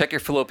colonoscopy is they check your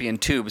fallopian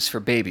tubes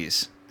for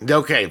babies.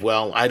 Okay,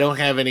 well, I don't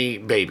have any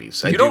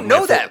babies. You don't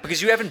know that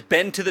because you haven't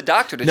been to the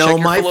doctor to check your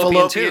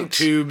fallopian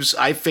tubes.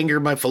 I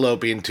finger my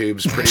fallopian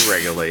tubes pretty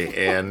regularly,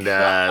 and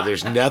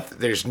there's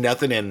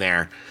nothing in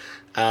there.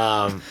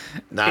 Not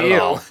at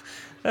all.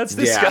 That's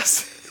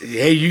disgusting.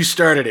 Yeah. Hey, you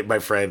started it, my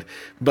friend.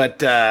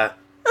 But yeah,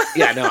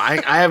 no,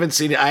 I haven't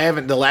seen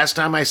it. The last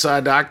time I saw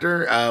a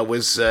doctor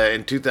was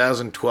in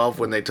 2012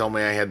 when they told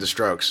me I had the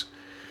strokes.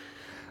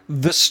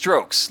 The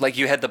strokes, like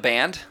you had the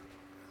band?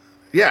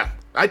 Yeah.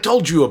 I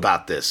told you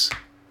about this.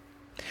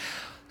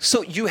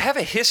 So you have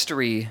a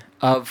history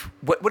of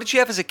what did you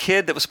have as a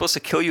kid that was supposed to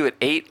kill you at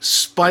 8?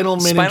 Spinal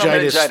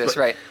meningitis,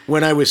 right?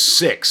 When I was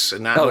 6,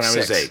 and not when I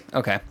was 8.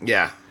 Okay.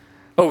 Yeah.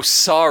 Oh,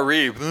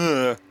 sorry.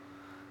 Ugh.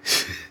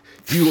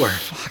 You are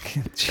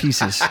fucking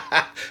Jesus.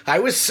 I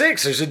was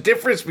 6. There's a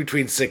difference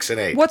between 6 and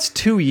 8. What's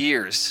 2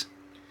 years?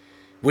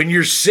 When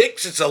you're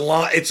 6, it's a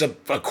lot. It's a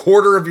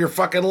quarter of your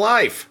fucking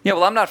life. Yeah,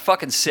 well, I'm not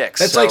fucking 6.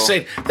 That's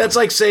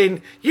like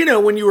saying,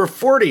 when you were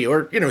 40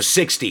 or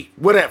 60,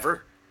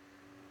 whatever.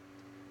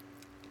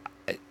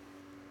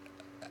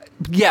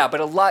 Yeah, but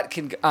a lot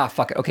can.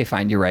 Fuck it. Okay,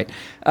 fine. You're right.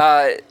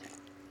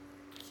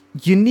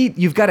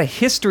 You've got a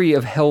history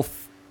of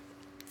health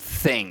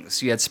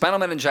things. You had spinal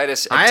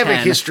meningitis. At 10. I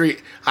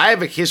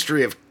have a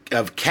history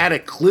of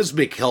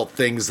cataclysmic health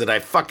things that I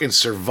fucking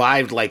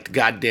survived like the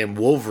goddamn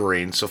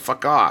Wolverine. So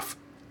fuck off.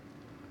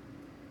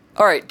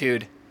 All right,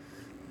 dude.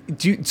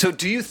 Do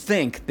you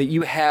think that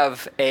you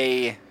have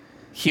a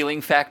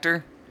healing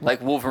factor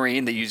like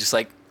Wolverine that you just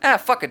like,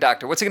 fuck a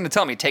doctor. What's he going to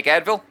tell me? Take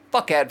Advil?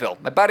 Fuck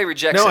Advil. My body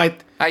rejects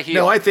it. I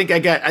heal. No, I think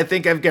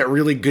I've got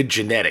really good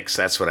genetics.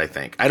 That's what I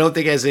think. I don't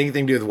think it has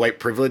anything to do with white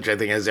privilege. I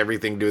think it has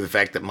everything to do with the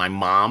fact that my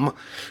mom,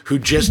 who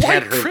just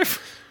had her...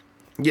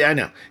 Yeah, I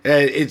know.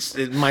 It's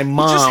my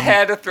mom. You just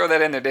had to throw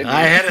that in there, didn't you?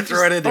 I had to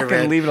throw it in there,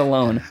 man. Leave it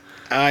alone.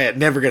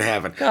 Never gonna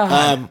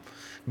happen.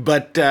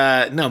 But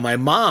no, my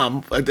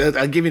mom. I'll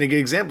give you a good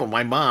example.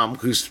 My mom,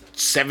 who's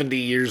 70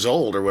 years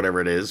old or whatever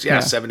it is.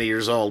 Yeah, 70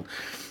 years old.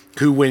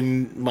 Who,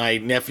 when my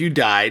nephew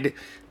died,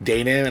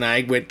 Dana and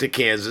I went to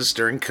Kansas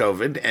during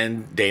COVID,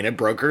 and Dana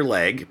broke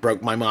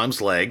my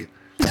mom's leg.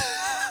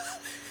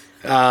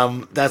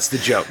 That's the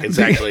joke. It's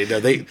actually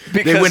no. They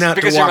went out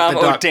to walk the dog. Because your mom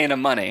owed Dana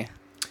money.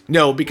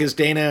 No, because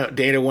Dana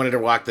wanted to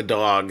walk the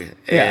dog,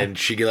 and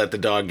she let the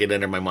dog get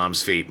under my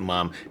mom's feet.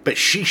 But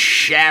she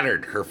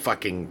shattered her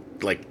fucking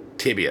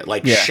tibia,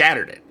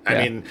 shattered it. I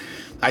mean,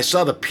 I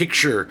saw the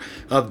picture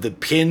of the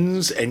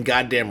pins and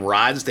goddamn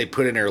rods they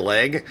put in her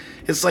leg.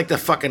 It's like the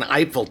fucking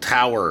Eiffel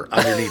Tower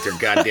underneath her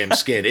goddamn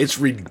skin. It's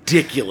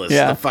ridiculous,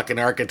 the fucking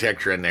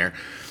architecture in there.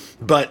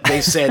 But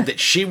they said that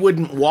she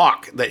wouldn't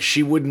walk.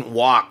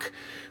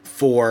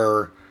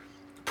 For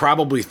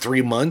probably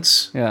 3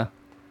 months. Yeah.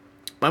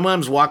 My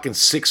mom's walking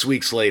 6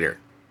 weeks later.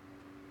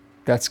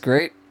 That's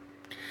great.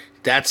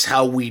 That's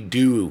how we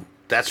do.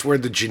 That's where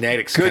the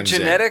genetics comes in. Good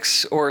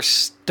genetics or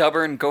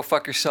stubborn, go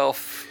fuck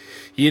yourself?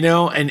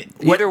 And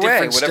what Either way,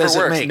 difference whatever does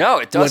works. it make? No,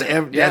 it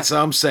doesn't. That's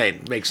all I'm saying.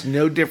 It makes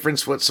no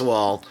difference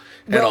whatsoever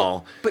at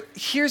all. But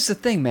here's the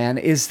thing, man,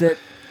 is that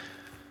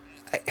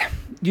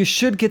you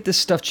should get this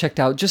stuff checked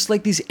out, just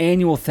like these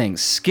annual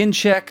things. Skin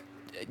check,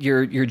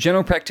 your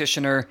general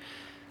practitioner,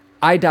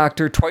 eye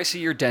doctor, twice a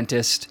year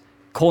dentist,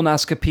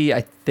 colonoscopy,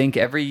 I think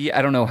every year.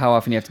 I don't know how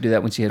often you have to do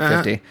that once you hit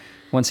 50.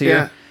 Once a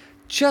year.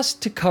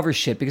 Just to cover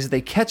shit, because if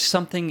they catch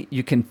something,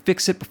 you can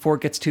fix it before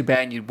it gets too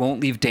bad, and you won't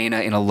leave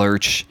Dana in a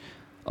lurch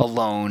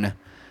alone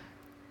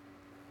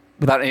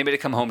without anybody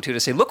to come home to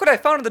say, look what I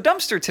found in the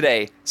dumpster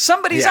today.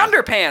 Somebody's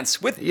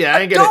underpants with a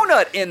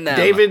donut in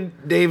them.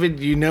 David,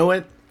 you know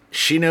it.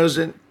 She knows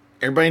it.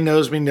 Everybody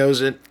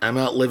knows it. I'm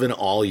outliving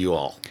all you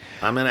all.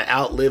 I'm going to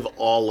outlive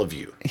all of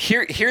you.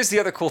 Here's the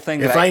other cool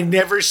thing. If I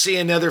never see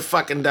another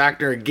fucking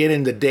doctor again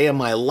in the day of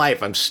my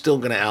life, I'm still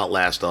going to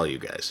outlast all you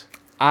guys.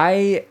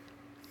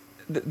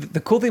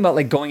 The cool thing about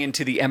like going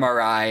into the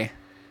MRI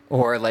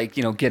or like,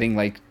 getting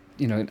like,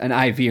 an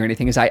IV or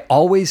anything is I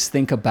always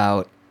think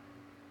about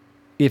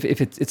if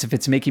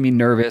it's making me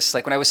nervous.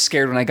 Like when I was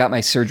scared when I got my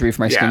surgery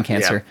for my skin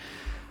cancer,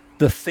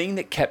 the thing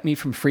that kept me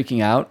from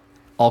freaking out,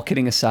 all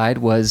kidding aside,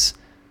 was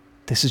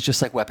this is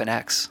just like Weapon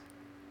X.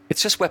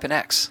 It's just Weapon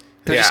X.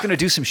 They're just going to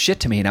do some shit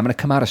to me and I'm going to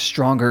come out a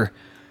stronger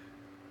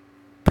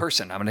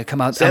person. I'm going to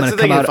come out. So that's the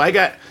thing. If I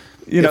got...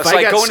 so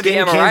I go into the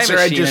MRI cancer,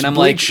 machine and I'm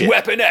like,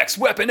 Weapon X,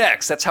 Weapon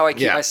X. That's how I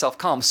keep myself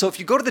calm. So if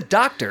you go to the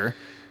doctor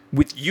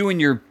with you and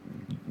your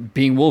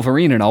being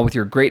Wolverine and all, with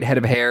your great head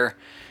of hair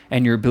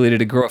and your ability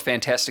to grow a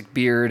fantastic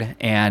beard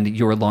and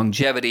your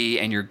longevity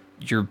and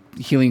your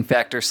healing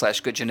factor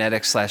 / good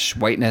genetics /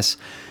 whiteness,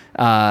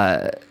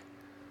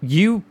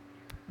 you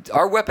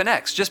are Weapon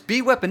X. Just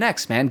be Weapon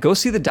X, man. Go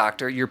see the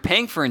doctor. You're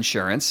paying for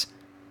insurance.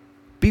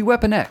 Be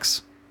Weapon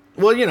X.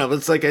 Well,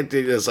 it's like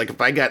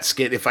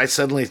if I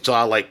suddenly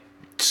saw like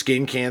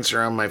skin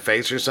cancer on my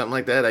face or something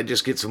like that, I'd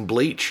just get some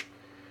bleach.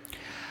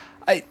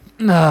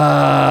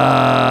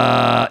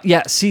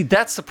 See,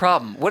 that's the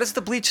problem. What is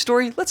the bleach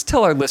story? Let's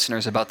tell our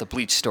listeners about the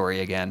bleach story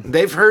again.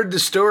 They've heard the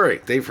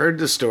story.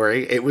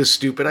 It was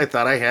stupid. I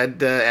thought I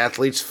had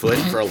athlete's foot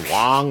for a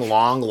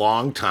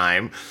long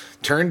time.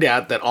 Turned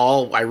out that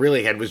all I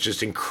really had was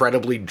just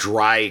incredibly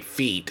dry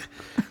feet.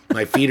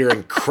 My feet are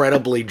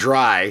incredibly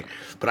dry,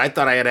 but I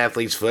thought I had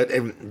athlete's foot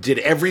and did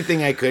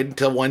everything I could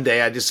until one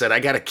day I just said, I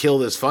got to kill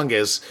this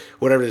fungus,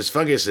 whatever this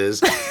fungus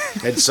is.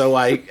 and so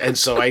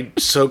I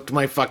soaked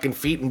my fucking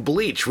feet in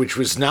bleach, which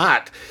was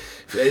not,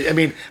 I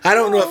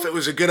don't know if it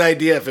was a good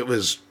idea if it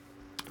was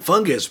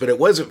fungus, but it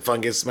wasn't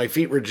fungus. My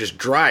feet were just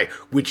dry,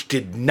 which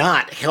did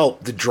not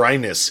help the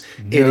dryness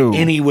in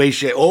any way,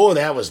 shape. Oh,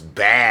 that was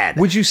bad.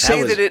 Would you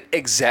say that it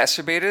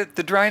exacerbated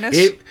the dryness?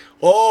 It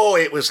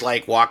was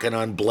like walking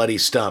on bloody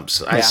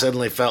stumps. I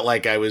suddenly felt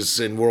like I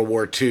was in World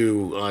War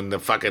II on the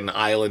fucking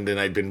island and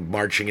I'd been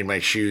marching in my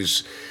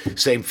shoes,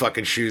 same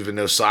fucking shoes with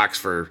no socks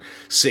for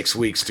 6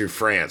 weeks through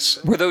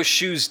France. Were those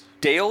shoes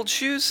day-old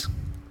shoes?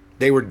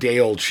 They were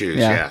day-old shoes.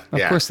 Yeah,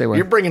 of course they were.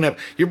 You're bringing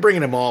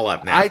them all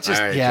up now.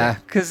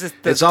 Because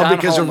it's all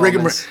because of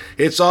Rigamoro.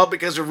 It's all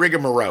because of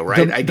Rigamoro,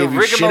 right? I give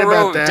you shit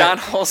about that. Don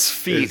Hall's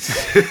feet.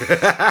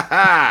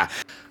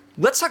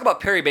 Let's talk about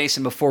Perry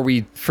Mason before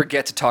we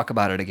forget to talk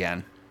about it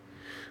again.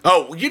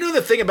 Oh,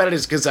 the thing about it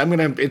is because I'm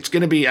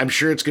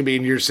sure it's gonna be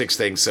in your 6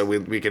 things, so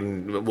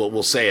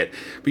we'll say it.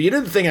 But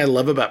the thing I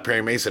love about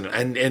Perry Mason,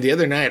 and the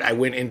other night I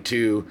went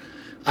into,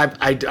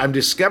 I'm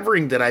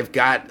discovering that I've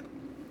got,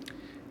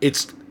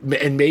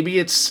 and maybe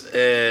it's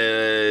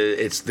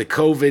the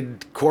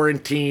COVID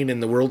quarantine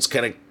and the world's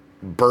kind of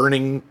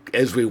burning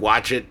as we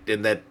watch it,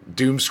 and that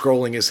doom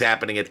scrolling is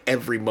happening at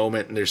every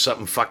moment, and there's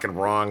something fucking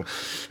wrong,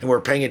 and we're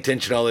paying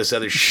attention to all this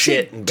other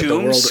shit. And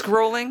doom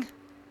scrolling?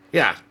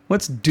 Yeah.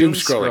 What's doom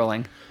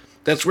scrolling?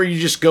 That's where you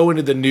just go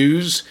into the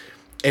news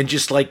and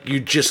just you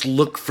just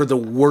look for the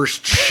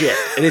worst shit.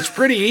 And it's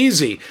pretty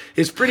easy.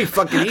 It's pretty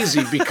fucking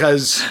easy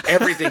because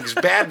everything's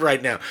bad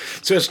right now.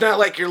 So it's not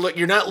like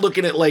you're not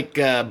looking at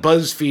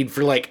BuzzFeed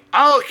for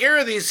here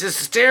are these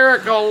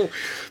hysterical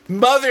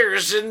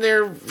mothers in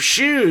their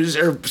shoes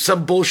or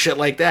some bullshit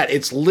like that.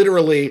 It's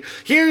literally,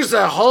 here's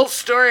a whole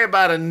story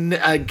about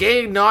a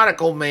gay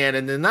nautical man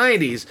in the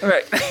 90s.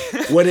 Right.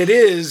 What it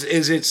is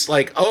it's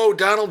like, oh,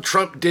 Donald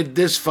Trump did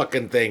this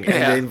fucking thing,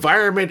 and the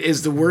environment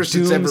is the worst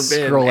it's ever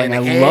been.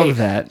 Scrolling. I love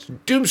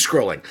that. Doom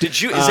scrolling.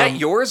 Is that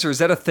yours, or is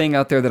that a thing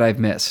out there that I've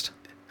missed?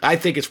 I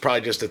think it's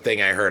probably just a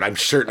thing I heard. I'm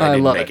certain I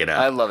didn't make it up.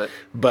 I love it.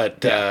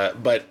 But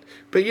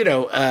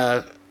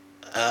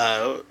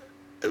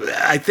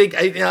I think,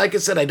 like I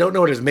said, I don't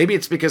know what it is. Maybe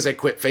it's because I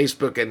quit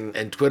Facebook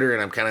and Twitter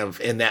and I'm kind of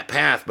in that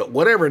path. But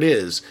whatever it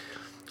is,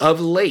 of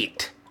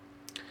late,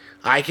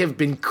 I have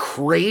been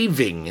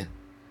craving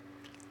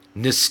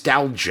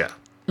nostalgia.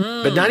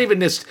 But not even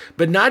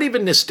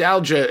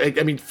nostalgia.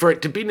 I mean, for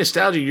it to be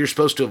nostalgia, you're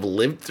supposed to have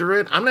lived through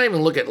it. I'm not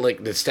even looking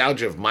at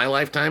nostalgia of my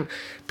lifetime.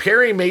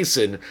 Perry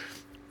Mason,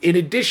 in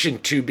addition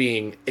to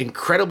being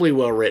incredibly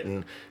well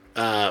written,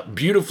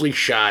 beautifully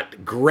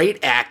shot,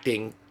 great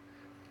acting,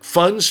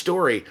 fun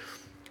story.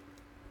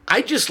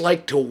 I just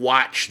like to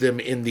watch them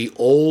in the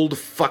old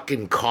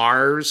fucking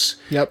cars,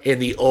 in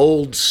the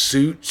old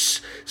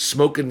suits,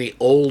 smoking the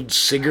old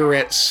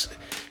cigarettes.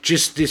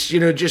 Just this,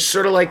 just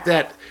sort of like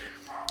that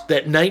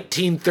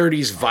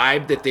 1930s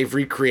vibe that they've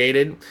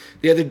recreated.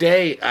 The other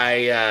day,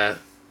 I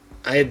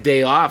had a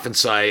day off, and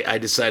so I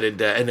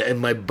decided, and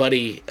my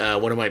buddy,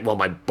 one of my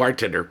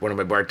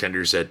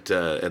bartenders at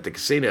the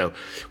casino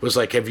was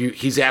like,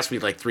 he's asked me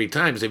like 3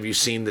 times, have you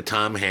seen the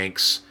Tom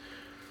Hanks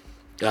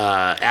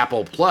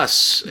Apple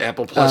Plus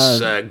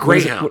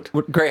Greyhound?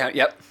 Greyhound,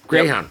 yep.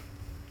 Greyhound.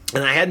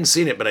 And I hadn't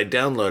seen it, but I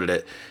downloaded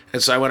it.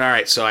 And so I went, all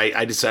right, so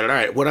I decided, all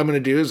right, what I'm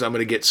going to do is I'm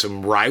going to get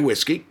some rye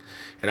whiskey,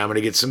 and I'm going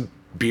to get some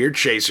beer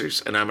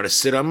chasers, and I'm going to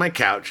sit on my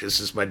couch. This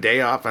is my day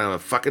off. I have a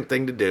fucking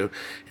thing to do,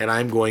 and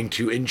I'm going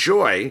to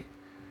enjoy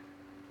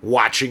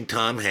watching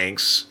Tom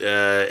Hanks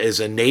as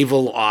a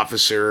naval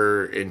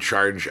officer in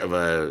charge of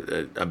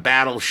a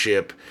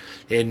battleship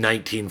in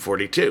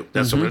 1942.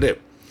 That's what I'm going to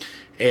do.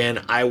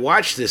 And I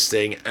watched this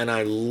thing, and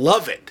I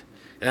love it.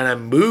 And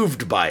I'm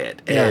moved by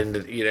it. Yeah. And,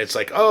 it's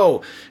like,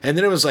 oh. And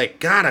then it was like,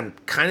 God, I'm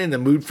kind of in the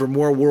mood for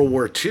more World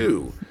War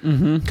II.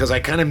 Because I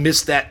kind of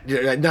missed that.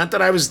 Not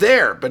that I was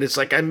there, but it's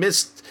like I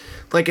missed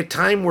like a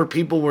time where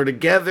people were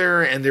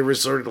together and there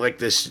was sort of like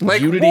this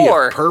unity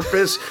war. of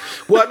purpose.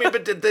 Well, I mean,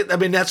 but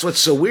that's what's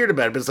so weird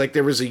about it. But it's like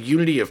there was a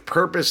unity of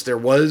purpose. There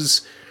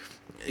was,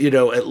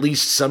 at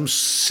least some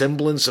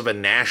semblance of a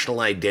national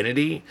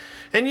identity.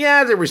 And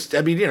yeah, there was,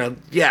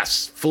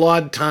 yes,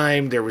 flawed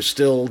time. There was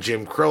still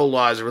Jim Crow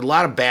laws. There were a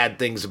lot of bad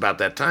things about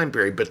that time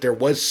period, but there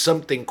was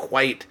something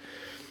quite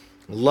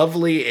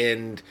lovely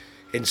and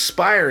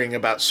inspiring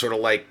about sort of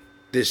like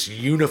this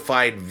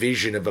unified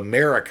vision of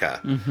America.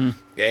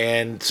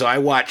 And so I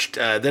watched,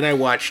 Well,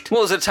 it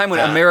was a time when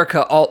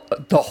America,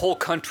 the whole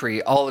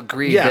country, all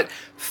agreed that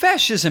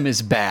fascism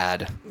is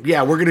bad.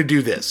 Yeah, we're going to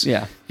do this.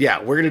 Yeah. Yeah,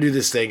 we're going to do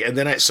this thing. And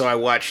then I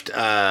watched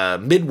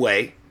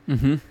Midway.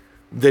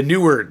 The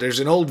newer, there's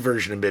an old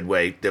version of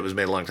Midway that was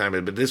made a long time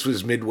ago, but this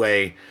was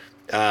Midway,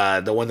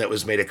 the one that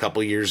was made a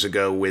couple years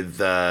ago with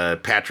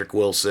Patrick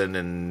Wilson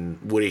and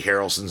Woody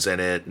Harrelson's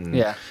in it.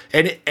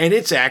 And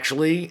it's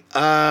actually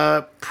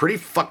a pretty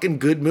fucking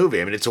good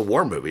movie. I mean, it's a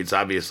war movie. It's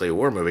obviously a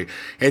war movie.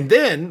 And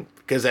then,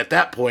 because at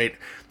that point,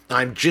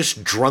 I'm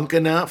just drunk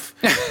enough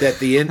that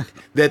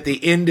the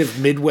end of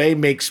Midway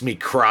makes me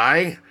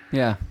cry.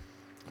 Yeah.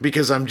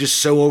 Because I'm just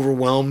so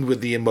overwhelmed with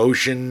the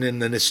emotion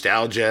and the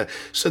nostalgia.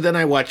 So then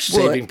I watched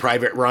Saving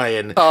Private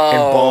Ryan and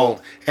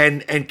bawled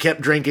and kept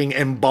drinking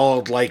and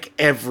bawled like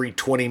every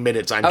 20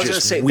 minutes. I'm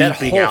just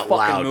weeping out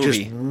loud,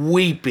 movie. just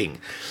weeping.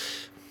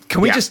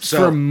 Can we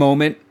for a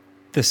moment,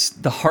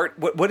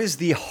 what is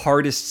the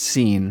hardest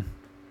scene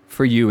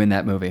for you in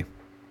that movie?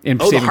 In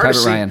Saving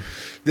Private Ryan?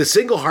 The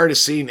single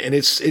hardest scene, and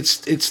it's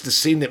the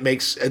scene that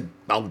makes,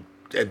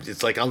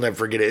 it's like I'll never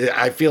forget it.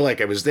 I feel like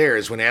I was there,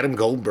 is when Adam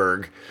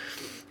Goldberg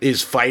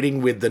is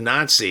fighting with the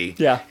Nazi,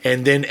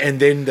 and then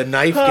the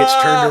knife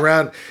gets turned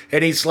around,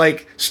 and he's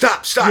like,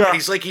 "Stop!" And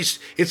he's like,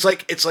 it's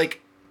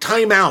like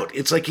time out.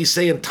 It's like he's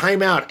saying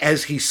time out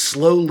as he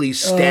slowly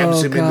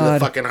stabs him into the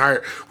fucking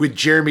heart, with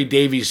Jeremy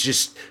Davies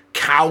just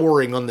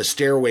cowering on the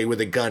stairway with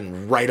a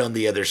gun right on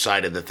the other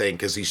side of the thing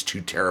because he's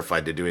too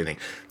terrified to do anything.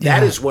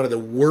 That is one of the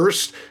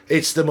worst.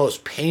 It's the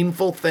most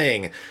painful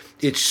thing.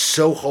 It's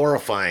so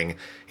horrifying.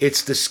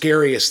 It's the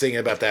scariest thing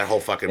about that whole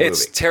fucking movie.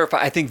 It's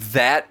terrifying. I think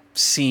that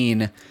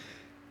scene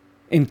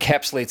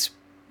encapsulates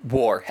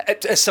war.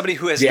 As somebody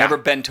who has never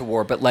been to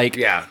war, but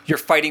you're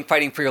fighting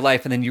for your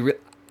life, and then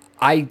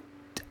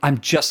I'm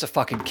just a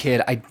fucking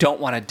kid. I don't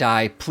want to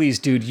die. Please,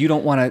 dude, you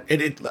don't want to.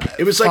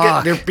 It was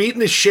like they're beating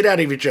the shit out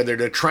of each other.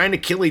 They're trying to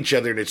kill each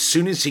other, and as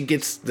soon as he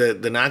gets the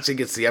Nazi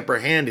gets the upper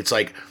hand, it's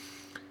like,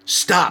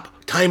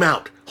 stop, time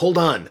out, hold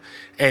on,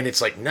 and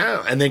it's like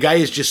no, and the guy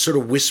is just sort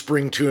of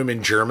whispering to him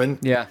in German.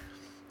 Yeah.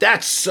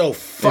 That's so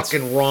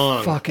fucking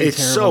wrong. It's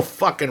so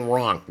fucking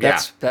wrong.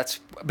 That's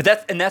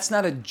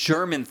not a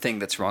German thing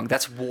that's wrong.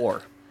 That's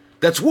war.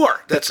 That's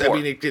war. That's war.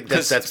 I mean,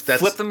 that's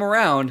flip them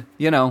around,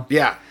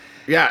 Yeah.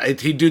 Yeah.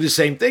 He'd do the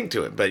same thing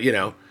to him, but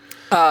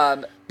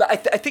But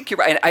I think you're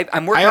right.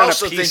 I'm working on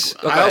a piece.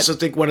 I also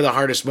think one of the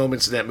hardest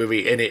moments in that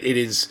movie, and it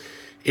is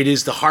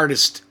the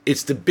hardest.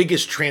 It's the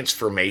biggest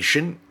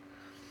transformation.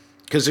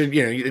 Because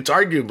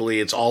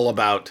it's all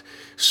about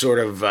sort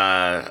of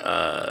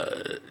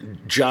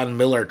John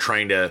Miller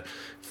trying to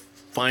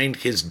find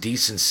his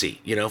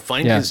decency,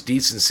 his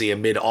decency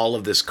amid all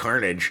of this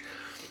carnage.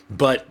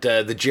 But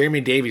the Jeremy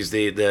Davies,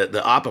 the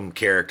Oppum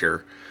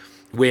character,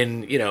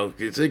 when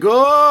it's like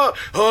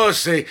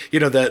say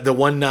the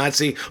one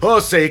Nazi,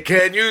 say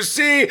can you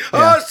see,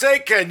 say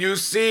can you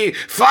see,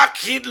 fuck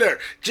Hitler,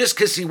 just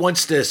because he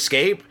wants to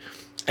escape.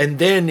 And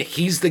then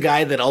he's the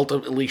guy that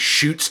ultimately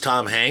shoots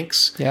Tom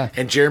Hanks. Yeah.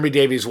 And Jeremy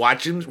Davies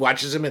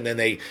watches him, and then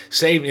they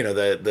say,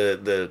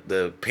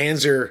 the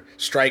Panzer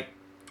strike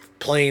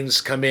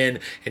planes come in,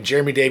 and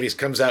Jeremy Davies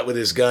comes out with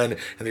his gun,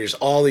 and there's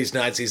all these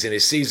Nazis, and he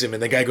sees him,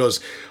 and the guy goes,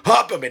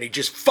 hop him, and he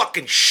just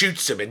fucking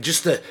shoots him. And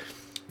just the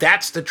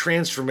that's the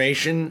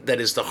transformation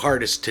that is the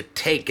hardest to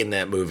take in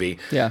that movie.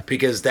 Yeah.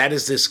 Because that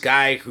is this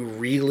guy who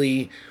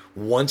really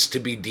wants to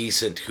be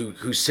decent,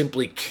 who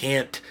simply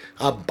can't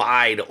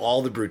abide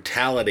all the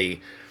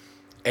brutality,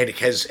 and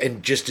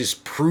just is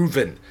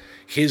proven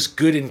his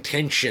good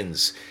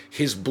intentions,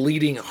 his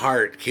bleeding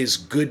heart, his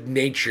good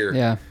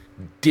nature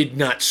did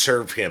not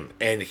serve him,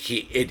 and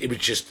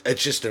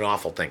it's just an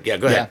awful thing. Yeah,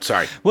 go ahead.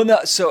 Sorry. Well, no.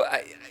 So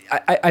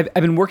I've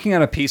been working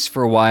on a piece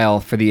for a while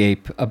for the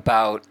Ape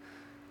about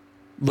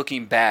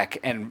looking back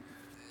and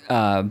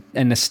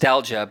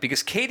nostalgia,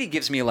 because Katie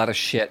gives me a lot of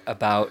shit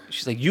about.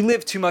 She's like, you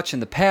live too much in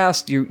the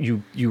past. You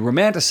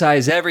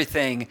romanticize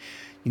everything.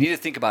 You need to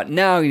think about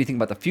now. You need to think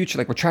about the future.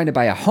 Like, we're trying to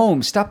buy a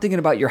home. Stop thinking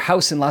about your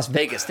house in Las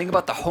Vegas. Think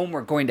about the home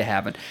we're going to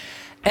have.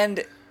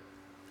 And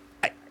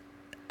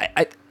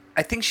I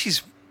think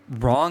she's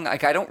wrong.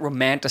 Like, I don't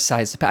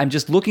romanticize the past. I'm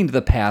just looking to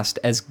the past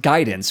as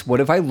guidance. What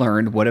have I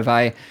learned? What have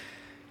I...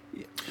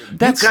 You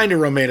kind of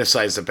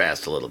romanticize the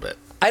past a little bit.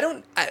 I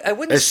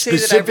wouldn't say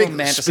that I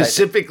romanticize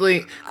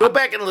specifically, go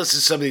back and listen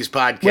to some of these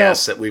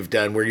podcasts that we've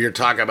done where you're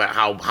talking about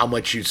how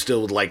much you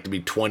still would like to be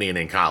 20 and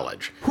in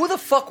college. Who the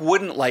fuck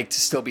wouldn't like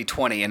to still be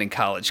 20 and in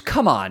college?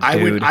 Come on,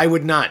 dude. I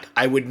would not.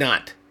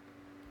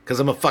 Because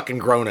I'm a fucking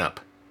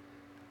grown-up.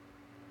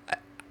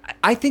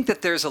 I think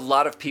that there's a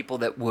lot of people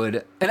that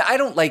would, and I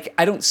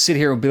don't sit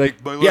here and be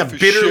like, my life is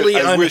bitterly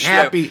shit.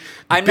 unhappy.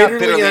 I'm not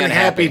bitterly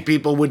unhappy.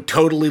 People would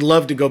totally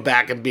love to go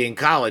back and be in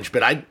college,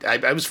 but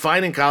I was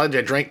fine in college.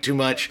 I drank too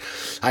much.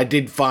 I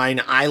did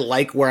fine. I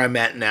like where I'm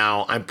at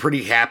now. I'm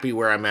pretty happy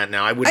where I'm at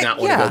now. I would not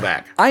want to go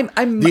back.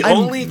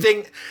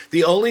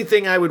 The only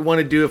thing I would want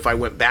to do if I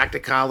went back to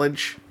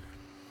college,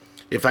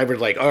 if I were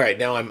like, all right,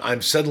 now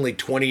I'm suddenly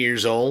 20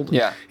 years old.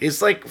 Yeah,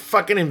 it's like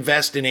fucking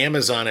invest in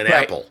Amazon and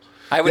Apple.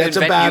 I would That's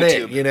invent about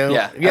YouTube. it, you know.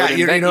 Yeah,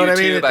 you know what I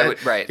mean.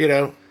 Right. You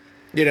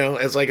know,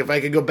 it's like if I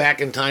could go back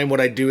in time,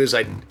 what I'd do is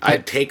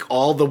I'd take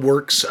all the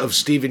works of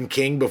Stephen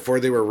King before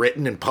they were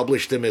written and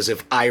publish them as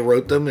if I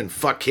wrote them, and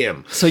fuck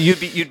him. So you'd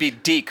be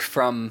Deke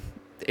from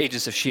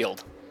Agents of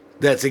S.H.I.E.L.D.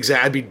 That's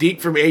exactly. I'd be Deke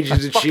from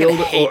Agents of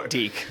S.H.I.E.L.D. I hate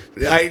Deke.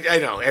 I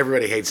know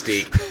everybody hates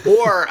Deke.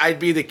 Or I'd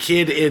be the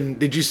kid in.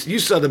 You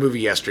saw the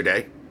movie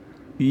yesterday?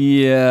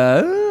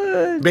 Yeah.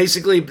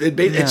 Basically,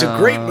 it's a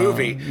great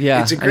movie.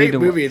 Yeah, it's a great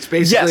movie. It's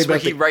basically where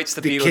about he writes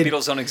the Beatles. kid. The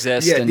Beatles don't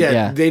exist.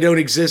 Yeah, they don't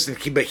exist.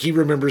 But he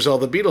remembers all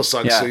the Beatles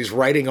songs, Yeah. so he's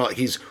writing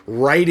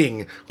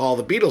all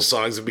the Beatles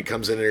songs and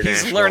becomes an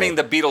international. He's learning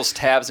the Beatles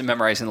tabs and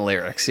memorizing the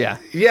lyrics. Yeah.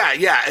 Yeah.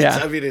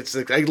 I mean,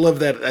 I love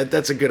that.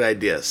 That's a good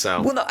idea.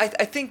 So. Well, no, I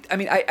think. I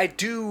mean, I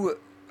do.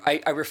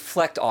 I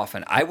reflect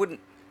often. I would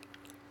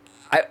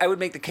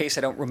make the case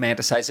I don't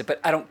romanticize it,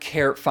 but I don't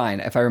care.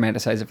 Fine, if I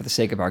romanticize it for the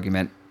sake of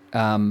argument.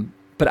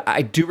 But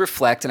I do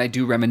reflect and I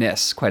do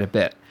reminisce quite a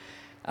bit.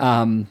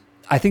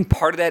 I think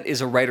part of that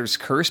is a writer's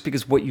curse,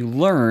 because what you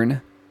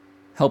learn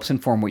helps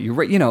inform what you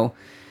write. You know,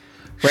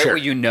 write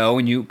what you know,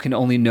 and you can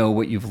only know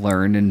what you've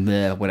learned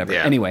and whatever.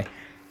 Yeah. Anyway,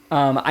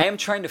 I am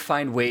trying to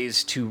find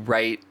ways to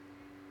write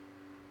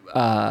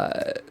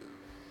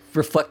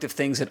reflective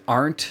things that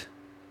aren't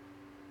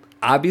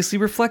obviously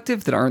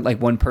reflective, that aren't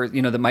like one person,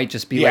 you know, that might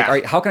just be like, all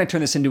right, how can I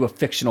turn this into a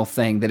fictional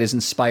thing that is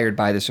inspired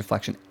by this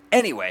reflection?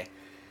 Anyway,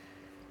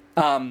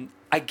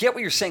 I get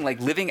what you're saying. Like,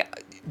 living,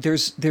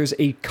 there's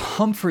a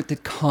comfort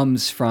that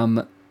comes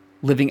from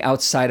living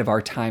outside of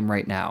our time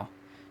right now.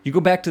 You go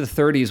back to the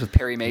 30s with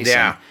Perry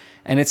Mason,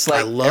 and it's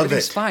like,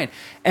 everything's fine.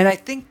 And I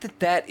think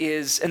that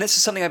is, and this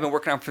is something I've been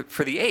working on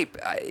for the Ape,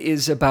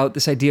 is about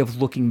this idea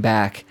of looking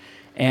back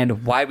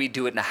and why we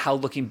do it, and how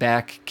looking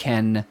back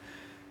can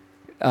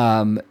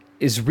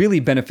is really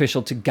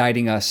beneficial to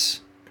guiding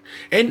us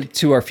and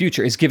to our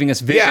future, is giving us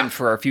vision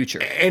for our future.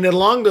 And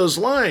along those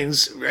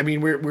lines, I mean,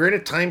 we're in a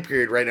time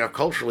period right now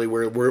culturally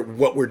where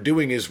what we're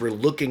doing is we're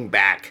looking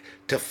back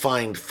to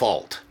find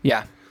fault.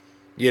 Yeah.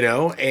 You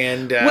know,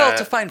 and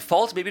to find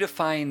fault, maybe to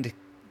find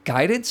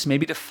guidance,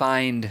 maybe to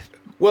find.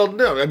 Well,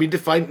 no, I mean,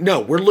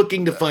 we're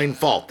looking to find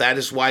fault. That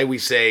is why we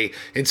say,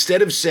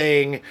 instead of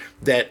saying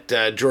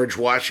that George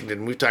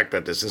Washington, we've talked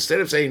about this, instead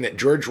of saying that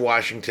George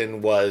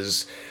Washington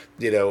was,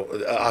 you know,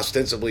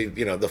 ostensibly,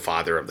 you know, the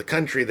father of the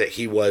country, that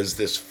he was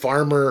this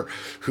farmer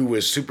who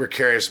was super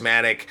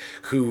charismatic,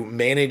 who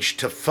managed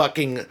to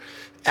fucking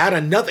out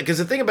of nothing. Because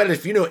the thing about it,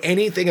 if you know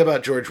anything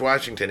about George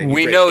Washington, and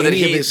we know that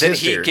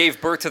he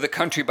gave birth to the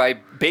country by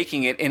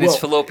baking it in his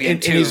fallopian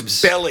tubes, in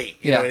his belly,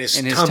 you know, in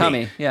his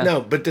tummy. Yeah. No,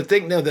 but the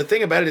thing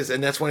about it is,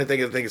 and that's one of the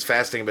things I think is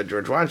fascinating about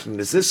George Washington,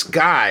 is this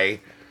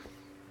guy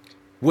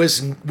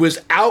was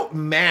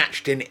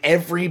outmatched in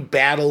every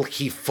battle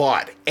he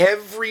fought.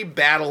 Every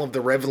battle of the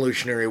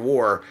Revolutionary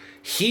War,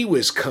 he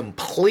was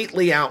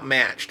completely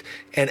outmatched.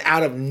 And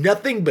out of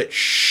nothing but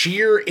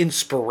sheer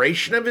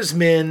inspiration of his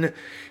men,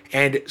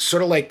 and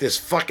sort of like this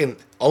fucking,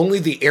 only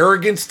the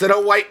arrogance that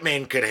a white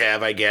man could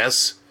have, I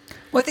guess.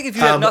 Well, I think if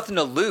you have nothing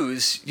to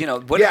lose, you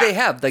know, what did they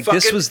have? Like,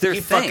 this was their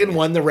thing. He fucking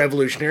won the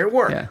Revolutionary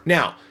War. Yeah.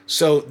 Now,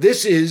 so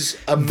this is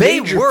a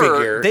major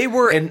figure. They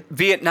were in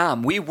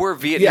Vietnam. We were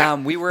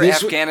Vietnam. We were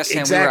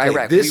Afghanistan. Exactly. We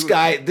were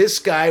Iraq. This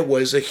guy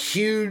was a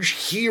huge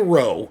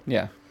hero.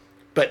 Yeah.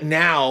 but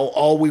now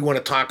all we want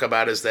to talk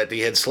about is that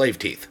he had slave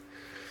teeth.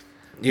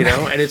 You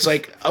know, and it's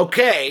like,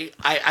 okay,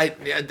 I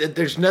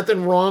there's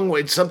nothing wrong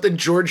with something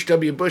George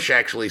W. Bush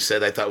actually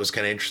said I thought was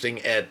kind of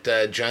interesting at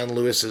John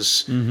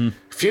Lewis's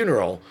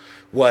funeral,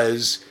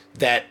 was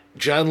that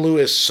John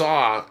Lewis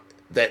saw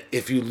that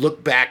if you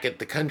look back at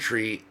the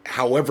country,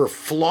 however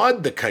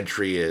flawed the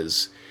country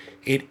is,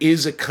 it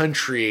is a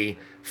country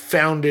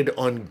founded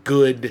on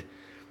good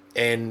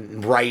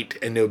and right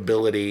and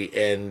nobility,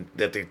 and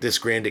that this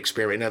grand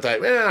experiment. And I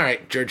thought, all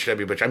right, George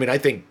W. Bush. I mean, I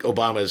think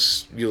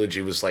Obama's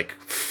eulogy was like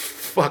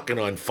fucking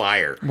on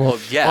fire. Well,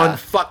 yeah. On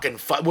fucking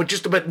fire. Well,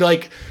 just about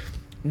like,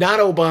 not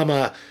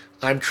Obama,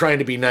 I'm trying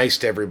to be nice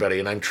to everybody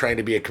and I'm trying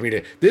to be a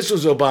comedian. This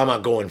was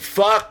Obama going,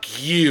 fuck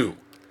you,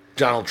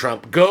 Donald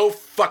Trump. Go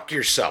fuck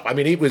yourself. I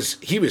mean, he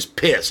was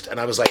pissed. And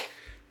I was like,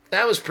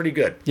 that was pretty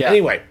good. Yeah.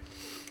 Anyway,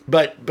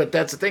 but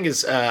that's the thing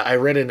is, I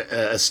read in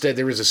a study,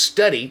 there was a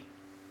study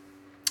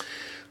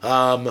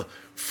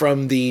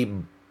from the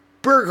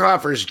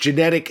Berghofer's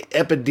Genetic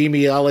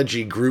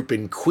Epidemiology Group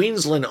in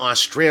Queensland,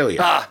 Australia.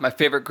 Ah, my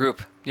favorite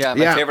group. Yeah,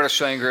 my favorite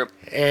Australian group.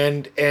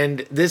 And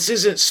this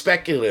isn't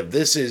speculative.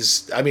 This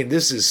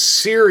is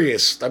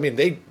serious. I mean,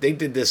 they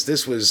did this.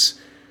 This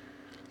was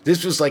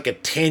like a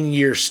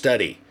 10-year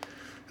study.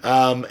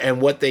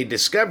 And what they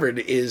discovered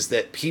is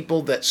that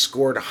people that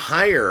scored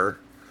higher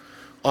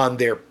on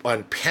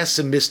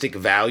pessimistic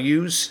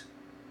values,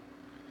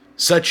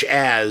 such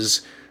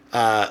as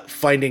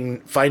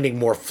finding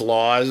more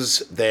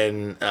flaws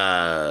than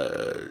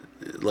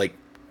like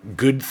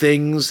good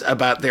things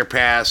about their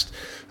past.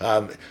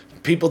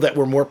 People that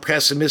were more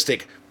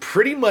pessimistic,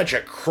 pretty much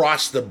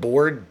across the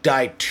board,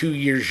 die 2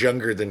 years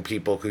younger than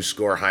people who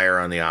score higher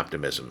on the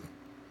optimism.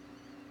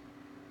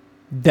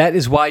 That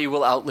is why you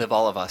will outlive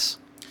all of us.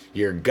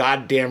 You're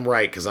goddamn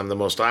right, because I'm the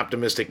most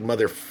optimistic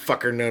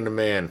motherfucker known to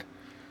man.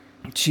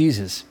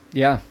 Jesus,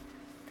 yeah.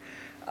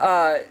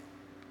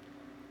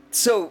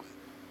 So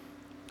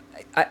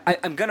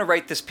I'm going to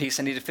write this piece.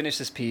 I need to finish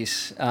this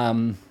piece.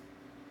 And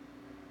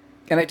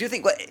I do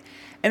think,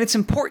 and it's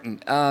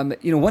important.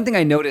 One thing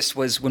I noticed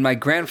was when my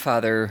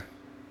grandfather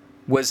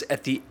was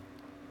at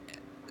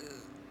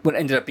what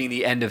ended up being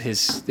the end of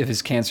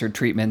his cancer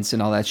treatments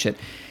and all that shit,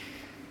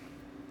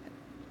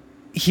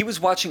 he was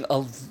watching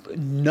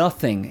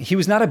nothing. He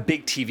was not a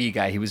big TV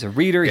guy. He was a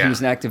reader. Yeah. He was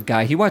an active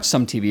guy. He watched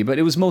some TV, but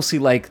it was mostly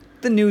like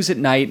the news at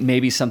night,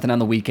 maybe something on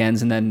the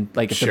weekends, and then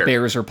like if the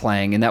Bears are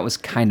playing, and that was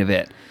kind of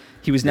it.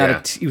 He was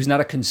not he was not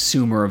a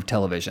consumer of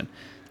television.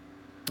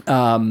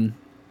 But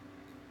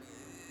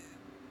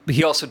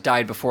he also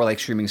died before like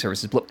streaming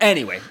services blew.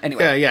 Anyway.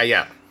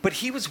 Yeah. But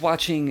he wasn't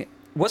watching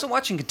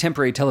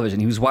contemporary television.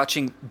 He was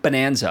watching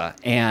Bonanza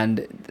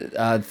and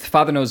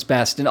Father Knows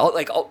Best and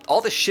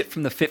all the shit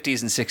from the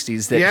 50s and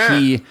 60s that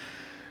he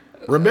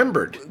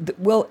remembered.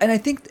 Well, and I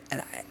think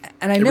and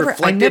I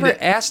never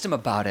asked him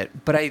about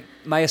it, but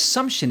my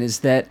assumption is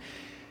that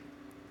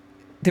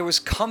there was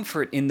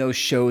comfort in those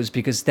shows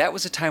because that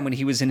was a time when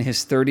he was in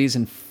his 30s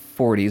and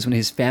 40s, when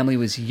his family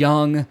was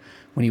young,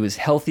 when he was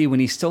healthy, when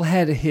he still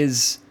had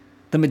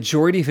the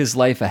majority of his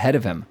life ahead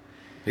of him.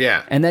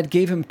 Yeah. And that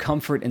gave him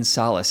comfort and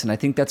solace. And I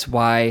think that's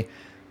why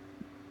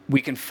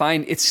we can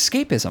find it's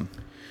escapism.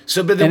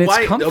 So, but then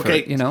why? Comfort,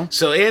 okay,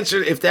 So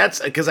answer if that's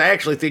because I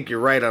actually think you're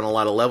right on a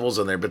lot of levels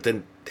on there. But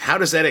then, how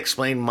does that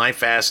explain my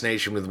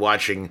fascination with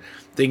watching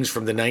things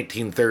from the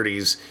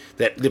 1930s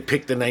that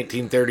depict the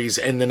 1930s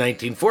and the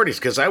 1940s?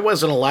 Because I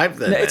wasn't alive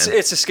then. It's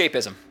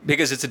escapism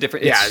because it's a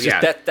different.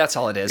 That's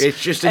all it is.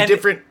 It's just a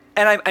different.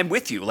 And I'm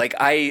with you. Like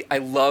I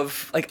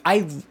love.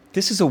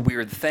 This is a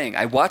weird thing.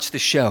 I watch the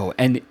show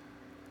and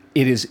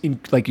it is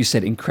like you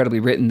said, incredibly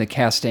written. The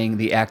casting,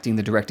 the acting,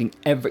 the directing,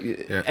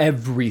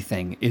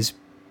 everything is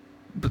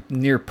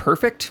near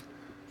perfect.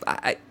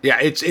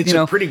 It's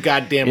a pretty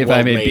goddamn if well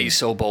I may made. be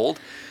so bold.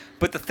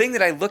 But the thing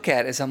that I look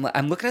at is I'm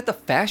looking at the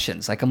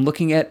fashions. Like I'm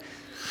looking at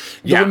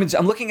the women's.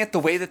 I'm looking at the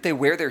way that they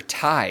wear their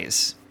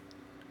ties.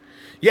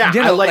 Yeah,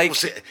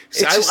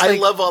 I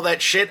love all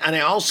that shit, and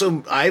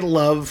I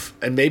love,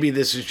 and maybe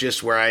this is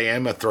just where I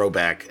am a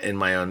throwback in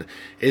my own,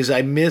 is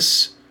I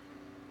miss,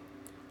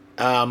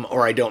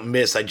 or I don't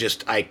miss,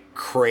 I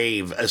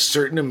crave a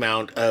certain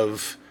amount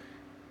of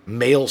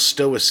male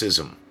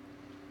stoicism.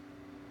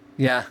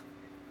 Yeah.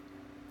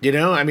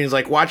 I mean, it's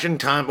like watching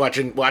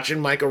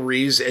Michael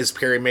Reeves as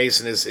Perry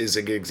Mason is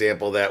a good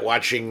example of that.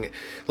 Watching,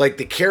 like,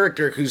 the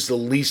character who's the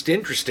least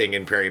interesting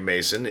in Perry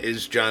Mason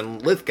is John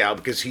Lithgow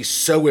because he's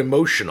so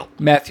emotional.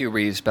 Matthew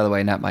Reeves, by the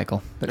way, not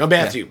Michael. But,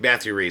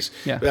 Matthew Reeves.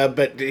 Yeah.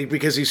 But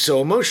because he's so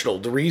emotional.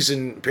 The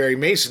reason Perry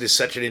Mason is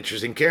such an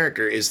interesting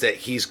character is that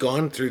he's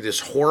gone through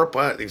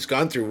he's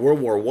gone through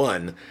World War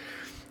I,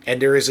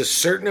 and there is a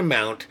certain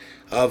amount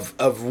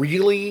of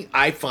really,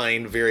 I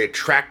find, very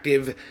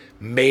attractive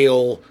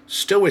male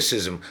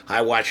stoicism.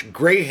 I watch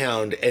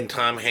Greyhound and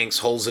Tom Hanks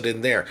holds it in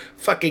there.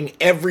 Fucking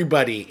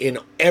everybody in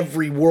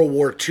every World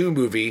War II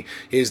movie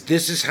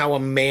this is how a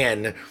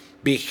man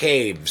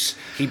behaves.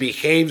 He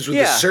behaves with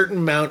a certain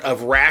amount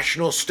of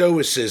rational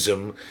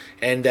stoicism,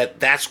 and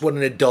that's what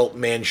an adult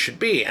man should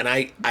be. And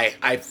I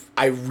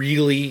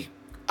really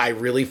I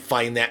really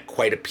find that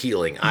quite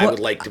appealing. I would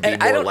like to be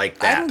more like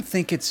that. I don't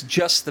think it's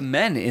just the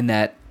men in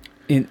that,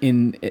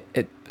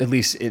 at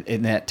least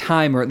in that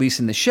time, or at least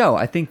in the show.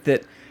 I think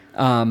that,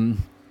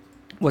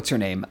 what's her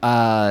name?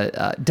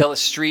 Della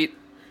Street.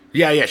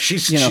 Yeah,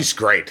 she's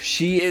great.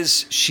 She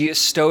is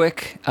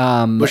stoic.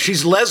 But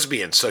she's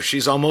lesbian, so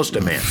she's almost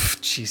a man.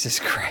 Jesus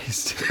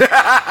Christ.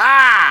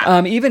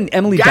 Even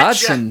Emily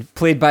Dodson,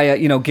 played by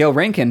Gail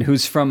Rankin,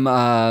 who's from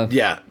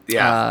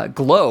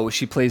Glow.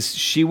 She plays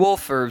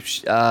She-Wolf or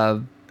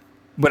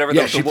whatever.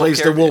 Yeah, she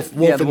plays the Wolf.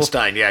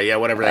 Wolfenstein. Yeah,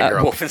 whatever that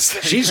girl.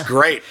 Wolfenstein. She's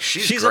great.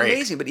 She's great.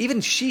 Amazing. But even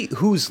she,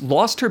 who's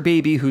lost her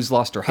baby, who's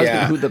lost her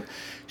husband,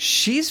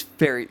 she's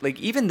very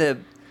even the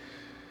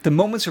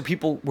moments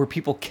where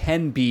people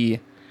can be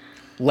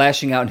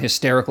lashing out and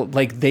hysterical,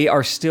 like they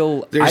are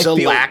still. There's a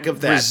lack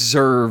of that,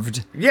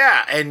 reserved.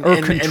 Yeah, and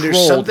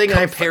there's something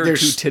compared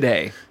to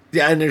today.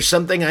 Yeah, and there's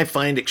something I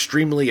find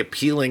extremely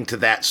appealing to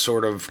that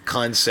sort of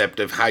concept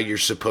of how you're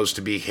supposed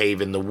to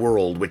behave in the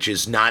world, which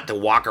is not to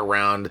walk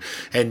around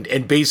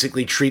and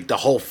basically treat the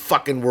whole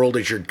fucking world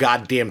as your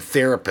goddamn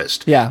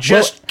therapist. Yeah,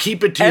 just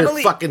keep it to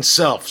your fucking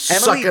self. Suck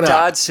it up. Emily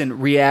Dodson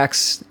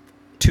reacts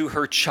to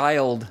her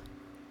child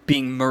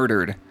being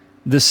murdered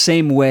the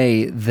same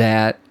way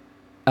that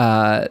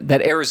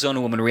that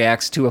Arizona woman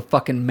reacts to a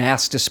fucking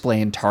mass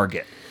display in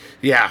Target.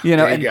 Yeah,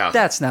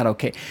 that's not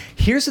okay.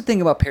 Here's the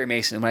thing about Perry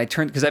Mason. When I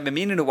turned, because I've been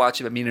meaning to watch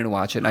it,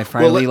 and I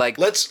finally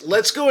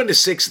let's go into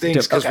 6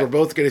 things, because we're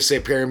both going to say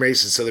Perry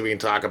Mason so that we can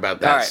talk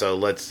about that. Right. So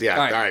let's all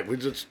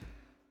right.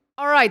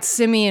 All right,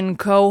 Simeon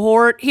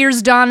cohort.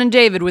 Here's Don and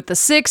David with the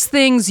 6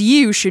 things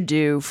you should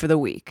do for the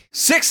week.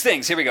 6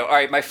 things. Here we go. All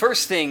right, my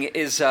first thing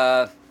is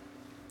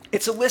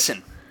it's a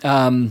listen.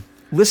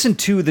 Listen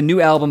to the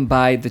new album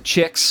by The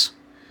Chicks.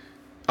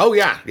 Oh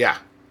yeah.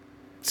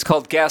 It's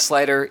called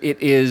Gaslighter. It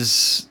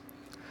is.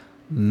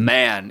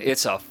 Man,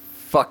 it's a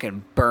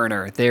fucking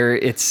burner.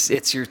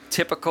 It's your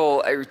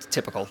typical.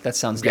 That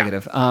sounds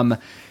negative.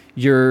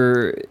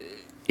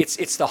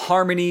 It's the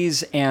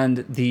harmonies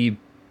and the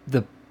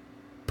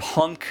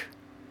punk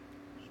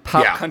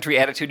pop country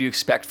attitude you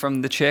expect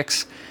from the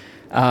Chicks,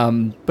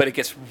 but it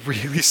gets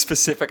really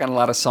specific on a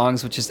lot of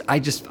songs, which is I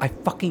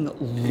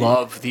fucking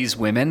love these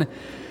women.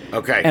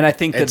 Okay, and I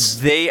think that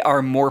they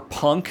are more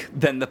punk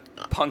than the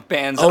punk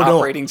bands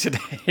operating today.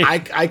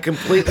 I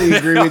completely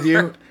agree with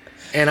you.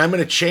 And I'm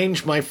going to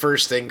change my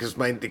first thing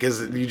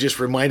because you just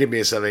reminded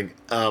me of something.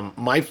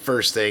 My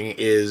first thing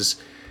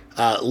is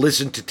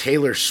listen to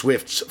Taylor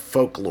Swift's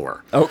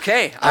Folklore.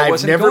 Okay, I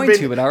wasn't going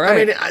to, but all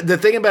right. I mean, the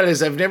thing about it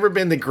is I've never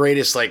been the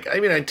greatest.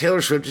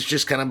 Taylor Swift is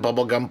just kind of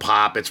bubblegum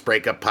pop. It's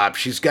breakup pop.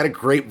 She's got a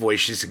great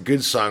voice. She's a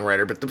good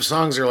songwriter. But the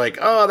songs are like,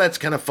 oh, that's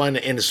kind of fun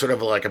and sort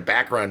of like a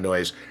background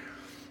noise.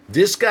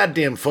 This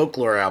goddamn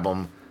Folklore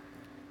album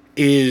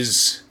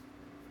is,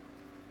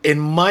 in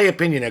my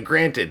opinion,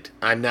 granted,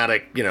 I'm not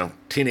a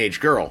teenage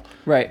girl,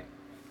 right?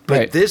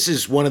 But this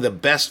is one of the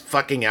best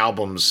fucking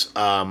albums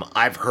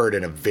I've heard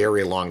in a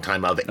very long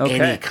time of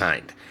any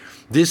kind.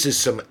 This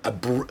is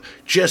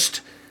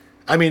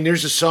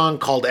there's a song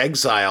called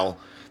Exile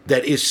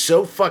that is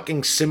so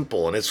fucking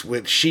simple, and it's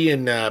with she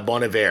and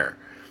Bon Iver.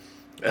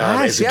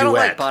 As a duet. I don't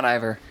like Bon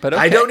Iver, but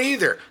okay. I don't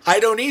either.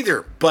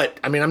 But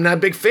I'm not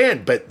a big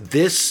fan. But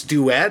this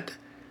duet,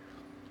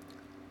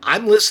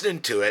 I'm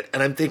listening to it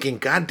and I'm thinking,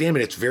 God damn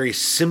it, it's very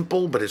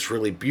simple, but it's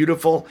really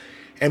beautiful.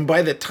 And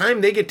by the time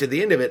they get to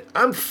the end of it,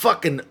 I'm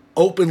fucking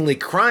openly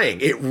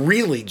crying. It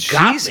really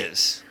got me.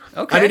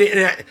 Okay.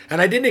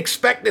 I didn't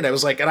expect it. I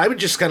was like, and I would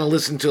just kind of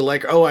listen to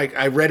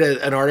I read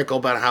an article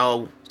about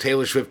how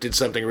Taylor Swift did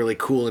something really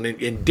cool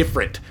and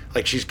different.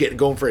 Like she's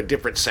going for a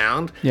different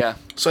sound. Yeah.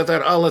 So I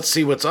thought, let's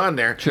see what's on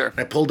there. Sure. And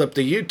I pulled up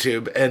the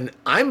YouTube, and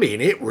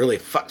it really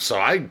so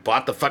I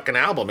bought the fucking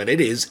album, and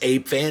it is a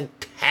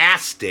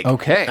fantastic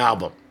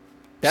album.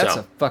 That's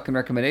a fucking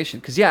recommendation.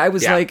 Because I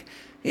was like,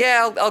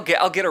 I'll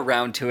get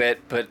around to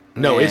it, but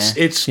no,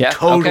 it's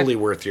totally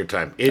worth your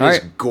time. It is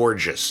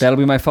gorgeous. That'll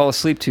be my fall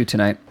asleep to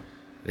tonight.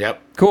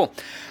 Yep. Cool.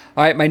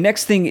 All right, my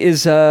next thing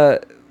is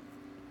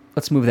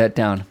let's move that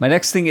down. My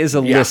next thing is a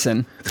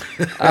listen.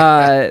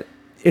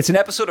 It's an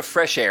episode of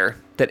Fresh Air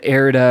that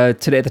aired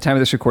today at the time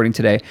of this recording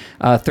today,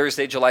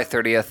 Thursday, July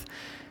 30th.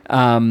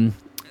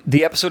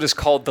 The episode is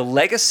called "The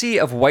Legacy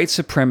of White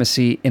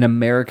Supremacy in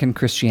American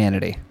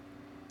Christianity."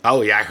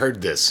 Oh yeah, I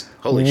heard this.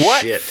 Holy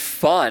what shit! What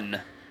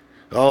fun!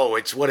 Oh,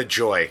 what a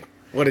joy!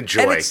 What a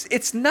joy! And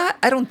it's not.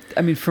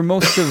 For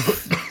most of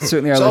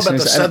certainly our listeners, it's all about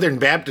the Southern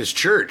Baptist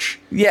Church.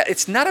 Yeah,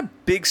 it's not a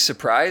big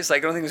surprise. I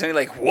don't think there's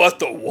any what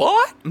the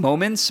what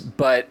moments,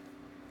 but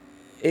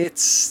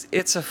it's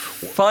a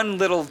fun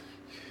little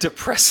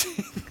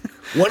depressing.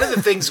 One of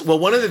the things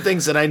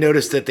that I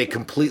noticed that they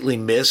completely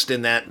missed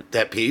in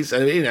that piece.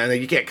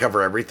 You can't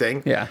cover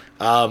everything. Yeah.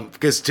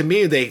 Because to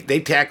me, they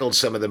tackled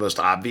some of the most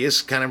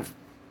obvious kind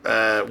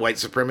of white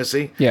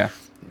supremacy. Yeah.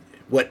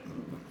 What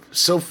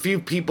so few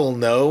people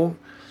know.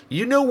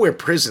 You know where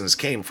prisons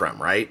came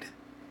from, right?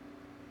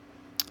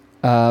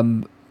 A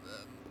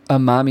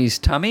mommy's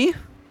tummy?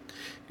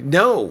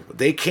 No,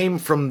 they came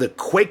from the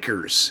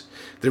Quakers.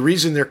 The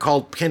reason they're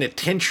called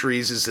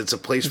penitentiaries is it's a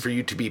place for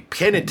you to be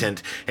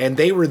penitent, and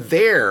they were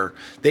there.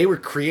 They were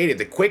created.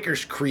 The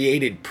Quakers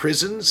created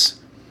prisons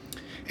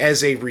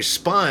as a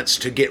response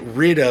to get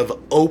rid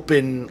of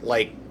open,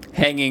 like,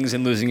 hangings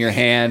and losing your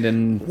hand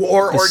and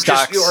or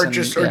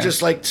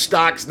just like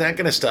stocks and that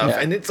kind of stuff.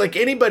 And it's like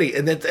anybody,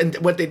 and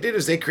what they did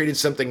is they created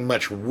something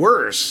much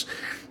worse,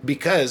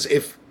 because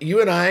if you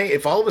and I,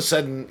 if all of a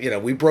sudden,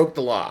 we broke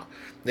the law,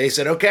 they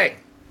said, okay,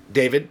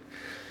 David,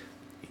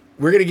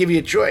 we're going to give you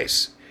a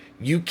choice.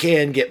 You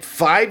can get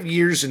 5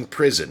 years in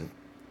prison,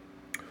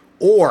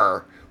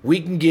 or we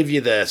can give you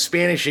the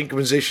Spanish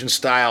Inquisition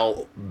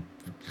style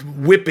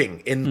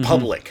whipping in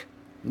public.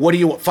 What do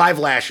you want? 5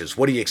 lashes.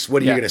 What are you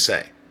going to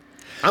say?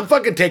 I'm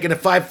fucking taking the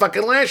 5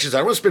 fucking lashes. I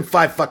don't want to spend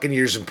 5 fucking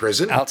years in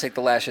prison. I'll take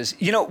the lashes.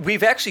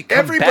 We've actually come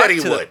Everybody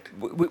back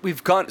to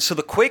we've gone. So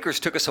the Quakers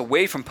took us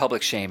away from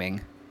public shaming,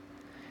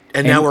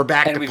 and now we're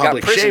back to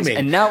public shaming.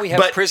 And now we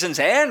have prisons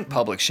and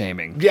public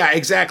shaming. Yeah,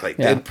 exactly.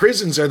 Yeah. And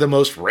prisons are the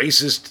most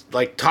racist.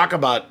 Like, talk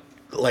about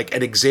like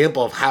an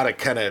example of how to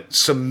kind of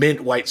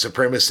cement white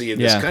supremacy in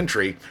this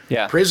country.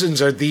 Yeah.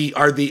 Prisons are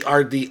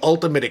the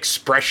ultimate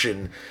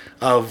expression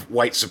of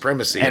white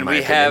supremacy. And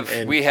we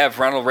have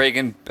Ronald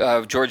Reagan,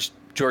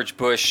 George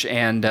Bush,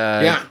 and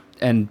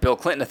Bill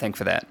Clinton to thank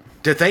for that.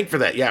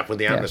 With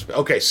the omnibus.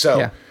 Okay,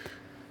 so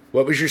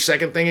what was your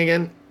second thing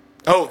again?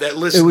 Oh, that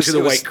listen to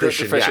the white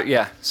Christian.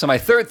 So my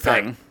third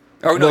thing.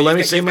 Oh no, let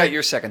me say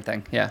your second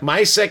thing. Yeah.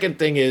 My second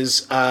thing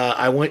is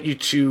I want you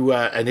to,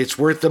 and it's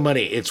worth the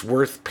money. It's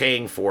worth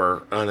paying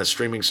for on a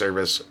streaming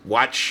service.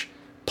 Watch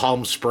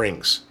Palm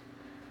Springs.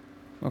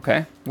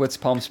 Okay. What's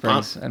Palm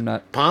Springs?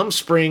 Palm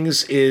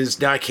Springs is,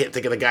 now I can't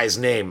think of the guy's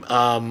name.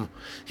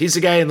 He's the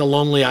guy in The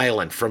Lonely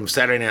Island from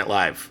Saturday Night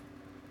Live.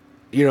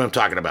 You know what I'm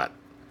talking about.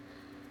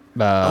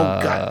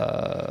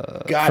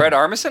 God. Fred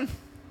Armisen?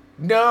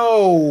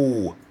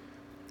 No.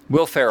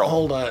 Will Ferrell.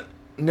 Hold on.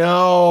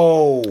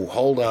 No.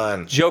 Hold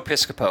on. Joe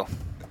Piscopo.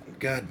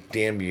 God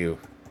damn you.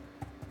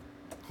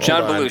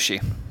 John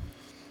Belushi.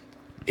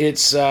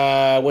 It's,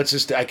 what's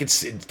his,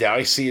 now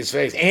I see his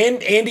face.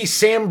 And Andy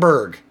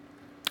Samberg.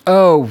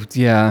 Oh,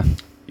 yeah.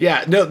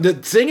 Yeah, no, the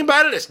thing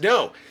about it is,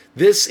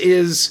 this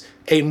is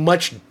a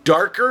much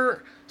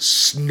darker,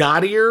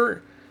 snottier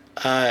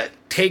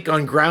take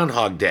on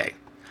Groundhog Day.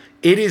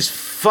 It is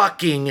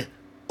fucking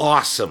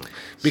awesome,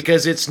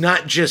 because it's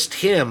not just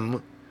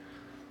him.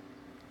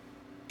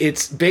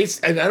 It's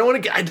based, and I don't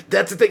want to get,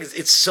 that's the thing,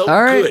 it's so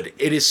good.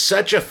 It is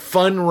such a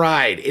fun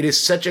ride. It is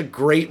such a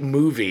great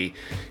movie.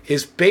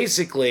 It's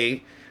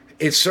basically,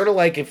 it's sort of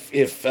like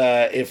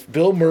if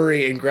Bill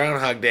Murray in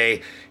Groundhog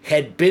Day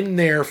had been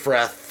there for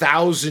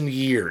 1,000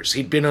 years.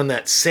 He'd been on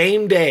that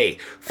same day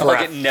for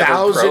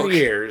 1,000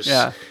 years.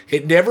 Yeah.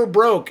 It never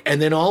broke.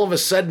 And then all of a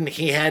sudden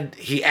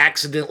he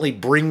accidentally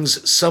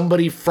brings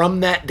somebody from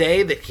that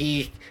day that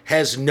he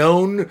has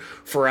known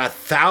for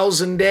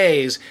 1,000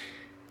 days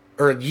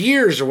or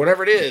years or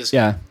whatever it is.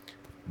 Yeah.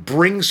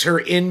 Brings her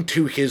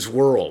into his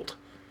world.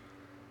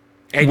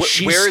 And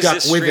she's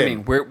stuck with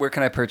him. Where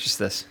can I purchase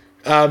this?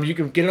 You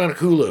can get it on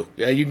Hulu.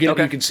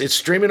 It's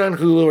streaming on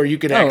Hulu, or you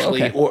can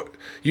or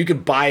you can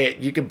buy it.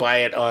 You can buy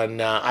it on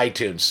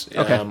iTunes,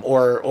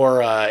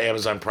 or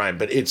Amazon Prime.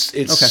 But it's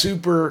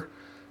super.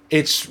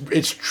 It's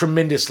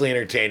tremendously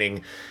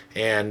entertaining,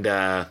 and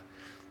I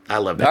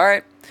love it. All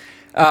right.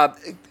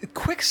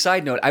 Quick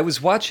side note: I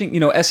was watching.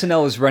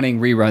 SNL is running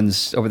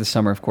reruns over the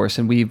summer, of course,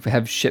 and we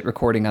have shit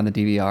recording on the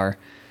DVR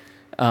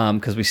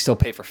because we still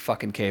pay for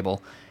fucking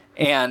cable,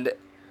 and.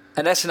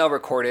 An SNL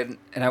recorded,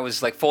 and I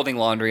was like folding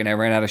laundry, and I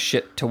ran out of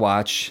shit to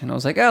watch, and I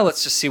was like, "Oh,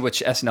 let's just see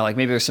which SNL. Like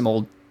maybe there's some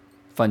old,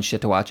 fun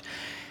shit to watch."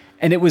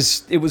 And it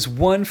was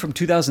one from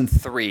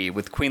 2003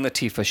 with Queen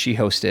Latifah. She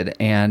hosted,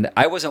 and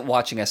I wasn't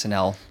watching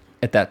SNL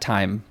at that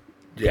time,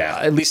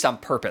 at least on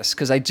purpose,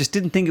 because I just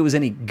didn't think it was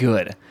any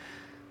good.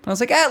 I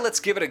was like, let's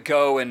give it a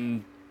go.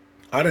 And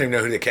I don't even know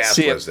who the cast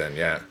was then.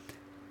 Yeah,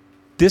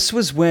 this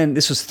was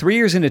 3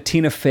 years into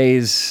Tina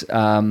Fey's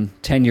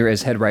tenure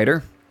as head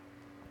writer.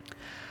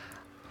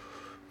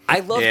 I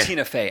love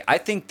Tina Fey. I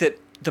think that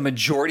the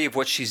majority of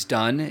what she's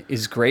done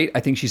is great. I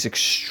think she's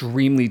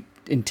extremely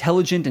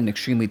intelligent and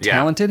extremely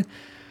talented.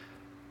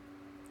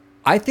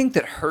 I think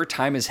that her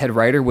time as head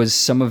writer was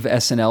some of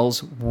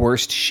SNL's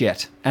worst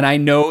shit. And I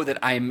know that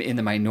I'm in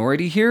the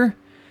minority here,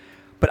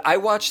 but I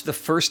watched the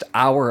first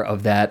hour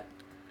of that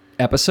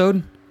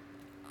episode.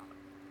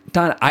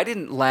 Don, I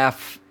didn't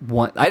laugh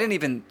once. I didn't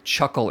even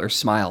chuckle or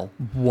smile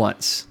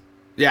once.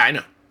 Yeah, I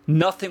know.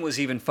 Nothing was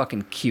even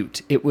fucking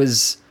cute. It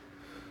was...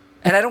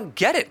 And I don't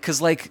get it, because,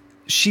 like,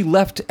 she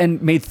left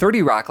and made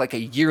 30 Rock, like,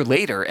 a year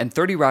later, and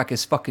 30 Rock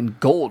is fucking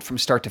gold from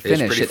start to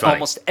finish. It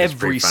almost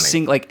every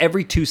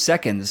every 2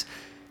 seconds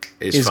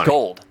is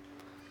gold.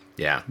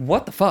 Yeah.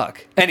 What the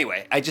fuck?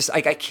 Anyway, I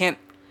can't...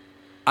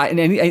 I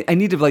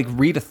need to, like,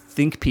 read a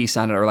think piece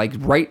on it, or, like,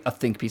 write a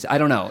think piece. I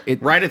don't know.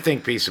 Write a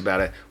think piece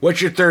about it.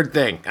 What's your third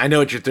thing? I know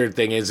what your third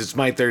thing is. It's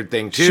my third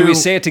thing, too. Should we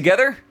say it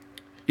together?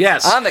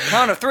 Yes. On the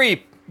count of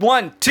 3...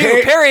 1,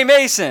 2. Perry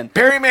Mason.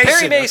 Perry Mason.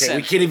 Perry Mason. Okay,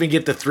 we can't even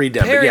get the 3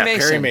 done. Perry but yeah,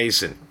 Mason. Perry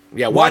Mason.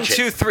 Yeah, 1, watch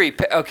 2, it. 3.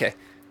 Okay.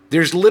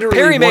 There's literally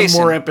Perry one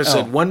Mason. more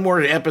episode. Oh. One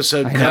more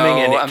episode I coming,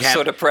 know, and I'm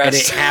so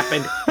depressed.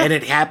 And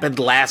it happened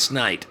last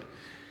night.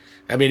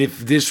 I mean, if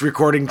this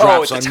recording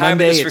drops on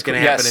Monday, it's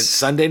going to happen on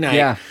Sunday night.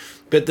 Yeah.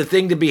 But the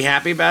thing to be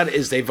happy about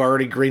is they've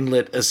already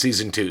greenlit a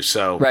season 2.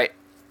 So Right.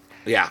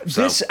 yeah.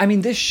 So.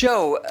 This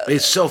show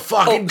It's so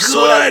fucking good.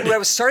 So what I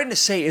was starting to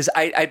say is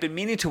I'd been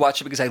meaning to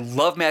watch it because I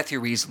love Matthew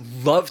Rhys,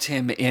 loved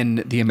him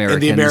in The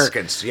Americans. In The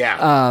Americans,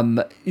 yeah.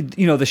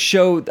 The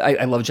show,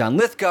 I love John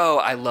Lithgow.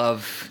 I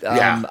love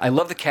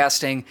the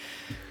casting,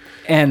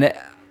 and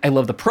I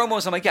love the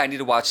promos. I'm like, yeah, I need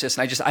to watch this,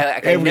 and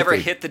I never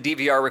hit the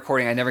DVR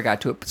recording. I never got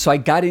to it, so I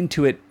got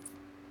into it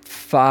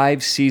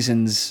 5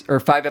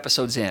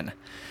 episodes in.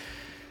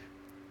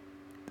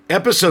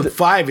 Episode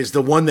 5 is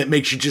the one that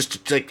makes you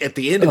just, like, at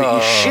the end of it,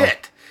 you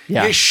shit.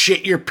 Yeah. You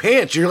shit your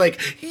pants. You're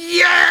like,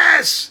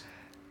 yes!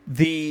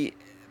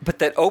 But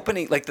that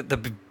opening, like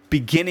the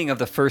beginning of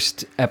the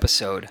first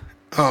episode.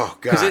 Oh,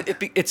 God.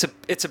 Because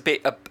it's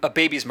a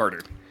baby's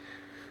murdered.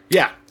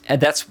 Yeah. And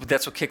that's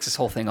what kicks this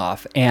whole thing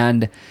off.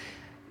 And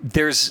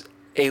there's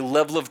a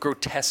level of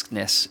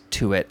grotesqueness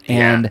to it.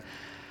 And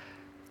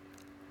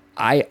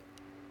I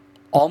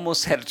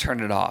almost had to turn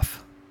it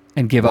off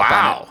and give up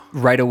on it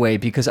right away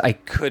because I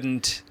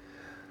couldn't,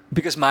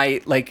 because I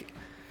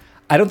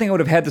don't think I would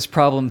have had this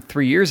problem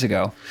 3 years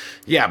ago.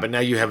 Yeah, but now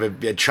you have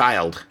a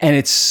child. And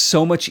it's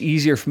so much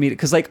easier for me to,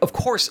 because, like, of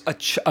course,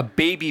 a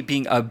baby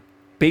being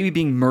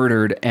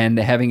murdered and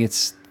having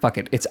its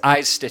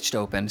eyes stitched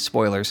open,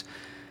 spoilers,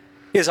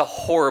 is a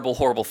horrible,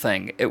 horrible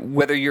thing.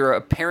 Whether you're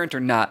a parent or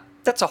not,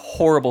 that's a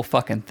horrible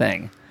fucking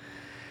thing.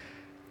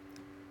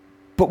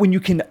 But when you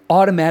can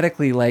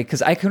automatically, like,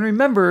 because I can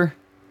remember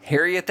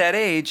Harry at that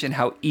age and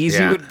how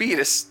easy it would be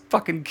to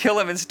fucking kill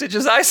him and stitch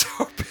his eyes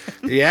open.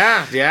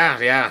 Yeah.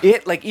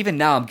 It, like, even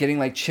now I'm getting,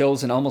 like,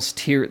 chills and almost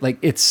tears. Like,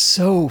 it's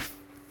so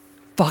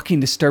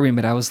fucking disturbing.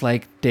 But I was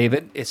like,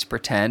 David, it's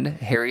pretend.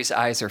 Harry's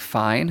eyes are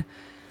fine.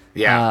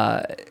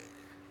 Yeah.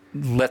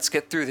 Let's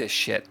get through this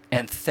shit.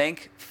 And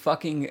thank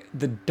fucking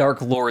the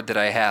Dark Lord that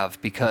I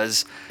have,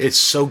 because it's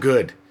so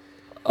good.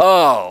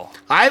 Oh.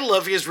 I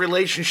love his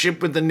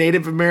relationship with the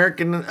Native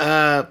American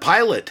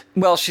pilot.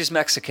 Well, she's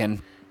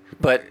Mexican,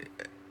 but...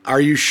 Are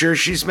you sure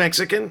she's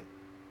Mexican?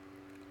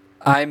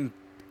 I'm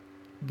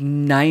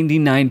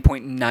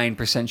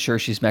 99.9% sure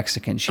she's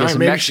Mexican. She has a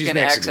Mexican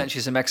accent.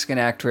 She's a Mexican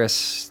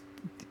actress.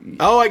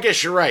 Oh, I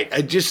guess you're right.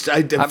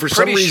 I'm for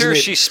some reason, sure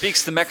she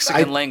speaks the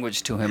Mexican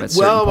language to him at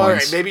certain points. Well, all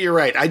right, maybe you're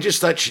right. I just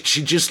thought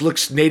she just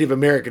looks Native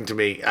American to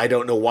me. I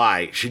don't know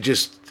why.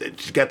 She's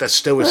got that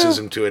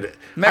stoicism to it.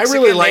 Mexican, I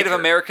really like Native her.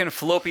 American,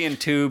 fallopian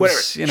tubes.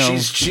 Whatever. You know,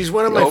 she's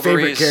one of my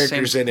favorite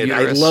characters in it.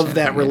 I love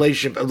that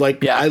relationship.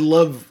 Like, I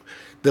love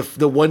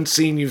the one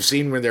scene you've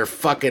seen where they're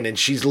fucking and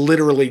she's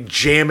literally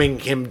jamming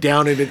him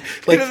down into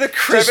the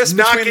crevice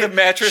between the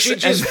mattress. She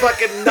just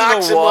fucking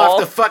knocks him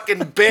off the fucking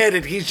bed,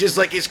 and he's just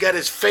like, he's got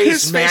his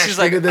face mashed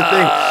into the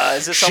thing.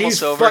 Is this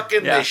almost over? She's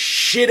fucking the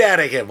shit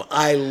out of him.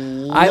 I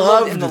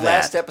loved in the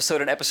last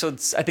episode, I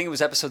think it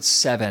was episode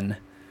 7,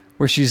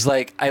 where she's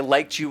like, I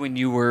liked you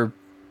more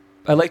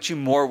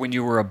when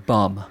you were a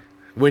bum.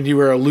 When you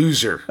were a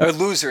loser. Or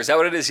loser, is that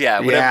what it is? Yeah,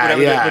 whatever it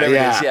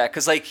is. Yeah,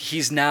 because like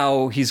he's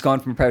gone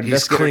from a private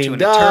investigator to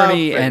an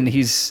attorney, and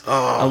he's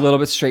a little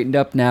bit straightened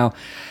up now.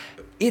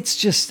 It's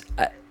just,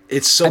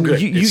 it's so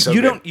good.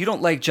 You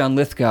don't like John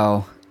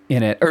Lithgow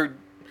in it, or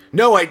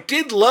no? I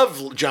did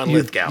love John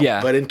Lithgow,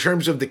 but in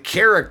terms of the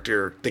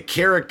character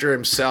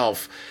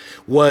himself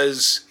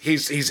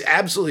he's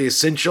absolutely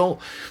essential,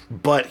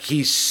 but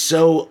he's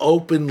so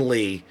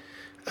openly.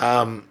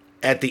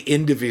 At the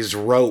end of his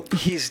rope,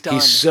 he's done.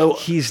 He's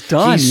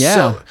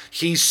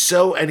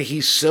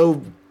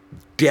so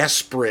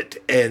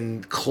desperate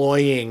and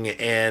cloying,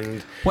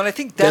 and I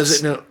think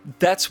that's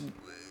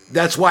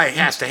why it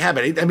has to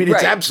happen. I mean,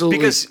 it's absolutely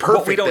because perfect.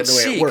 What we don't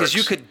see, because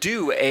you could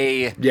do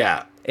a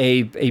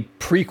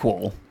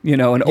prequel,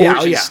 an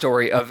origin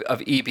story of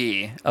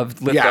EB, of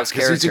Lithgow's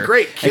character. He's a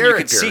great character, and you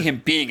could see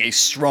him being a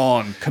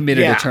strong,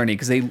 committed attorney,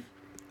 because they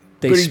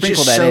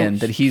sprinkle that in,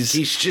 that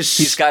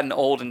he's gotten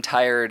old and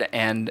tired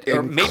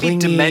or maybe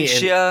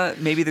dementia.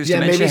 Maybe there's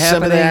dementia happening.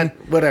 Some of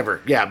that,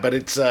 whatever. Yeah, but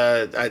it's.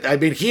 I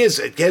mean, he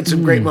had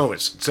some great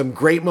moments. Some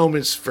great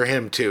moments for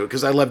him too,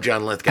 because I love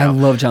John Lithgow. I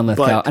love John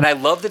Lithgow, and I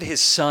love that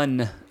his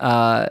son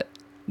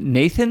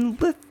Nathan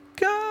Lithgow.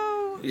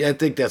 Yeah, I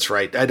think that's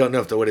right. I don't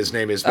know what his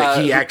name is,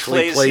 but he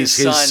actually plays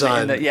his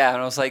son. And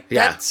I was like,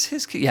 that's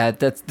his kid. Yeah,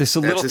 there's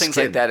some little things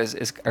like that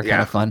are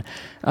kind of fun.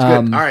 Good.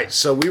 All right,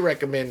 so we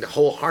recommend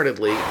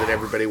wholeheartedly that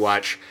everybody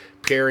watch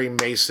Perry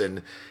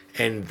Mason,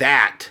 and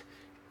that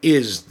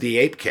is the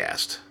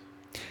ApeCast.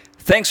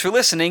 Thanks for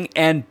listening,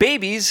 and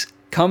babies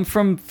come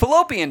from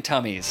fallopian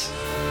tummies.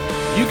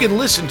 You can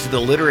listen to the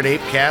Literate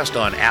ApeCast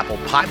on Apple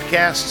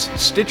Podcasts,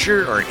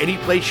 Stitcher, or any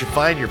place you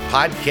find your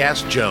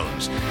podcast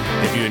Jones.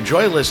 If you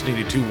enjoy listening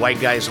to two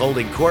white guys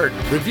holding court,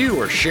 review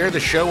or share the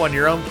show on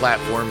your own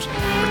platforms,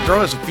 or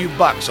throw us a few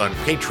bucks on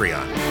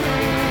Patreon.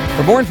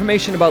 For more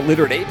information about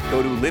Literate Ape,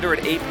 go to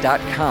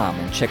literateape.com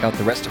and check out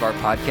the rest of our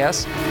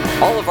podcasts,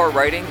 all of our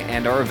writing,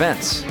 and our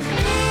events.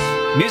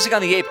 Music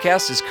on the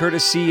ApeCast is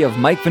courtesy of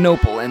Mike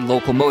Vinopal and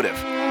Locomotive.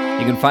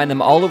 You can find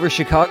them all over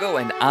Chicago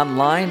and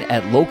online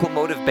at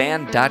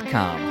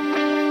locomotiveband.com.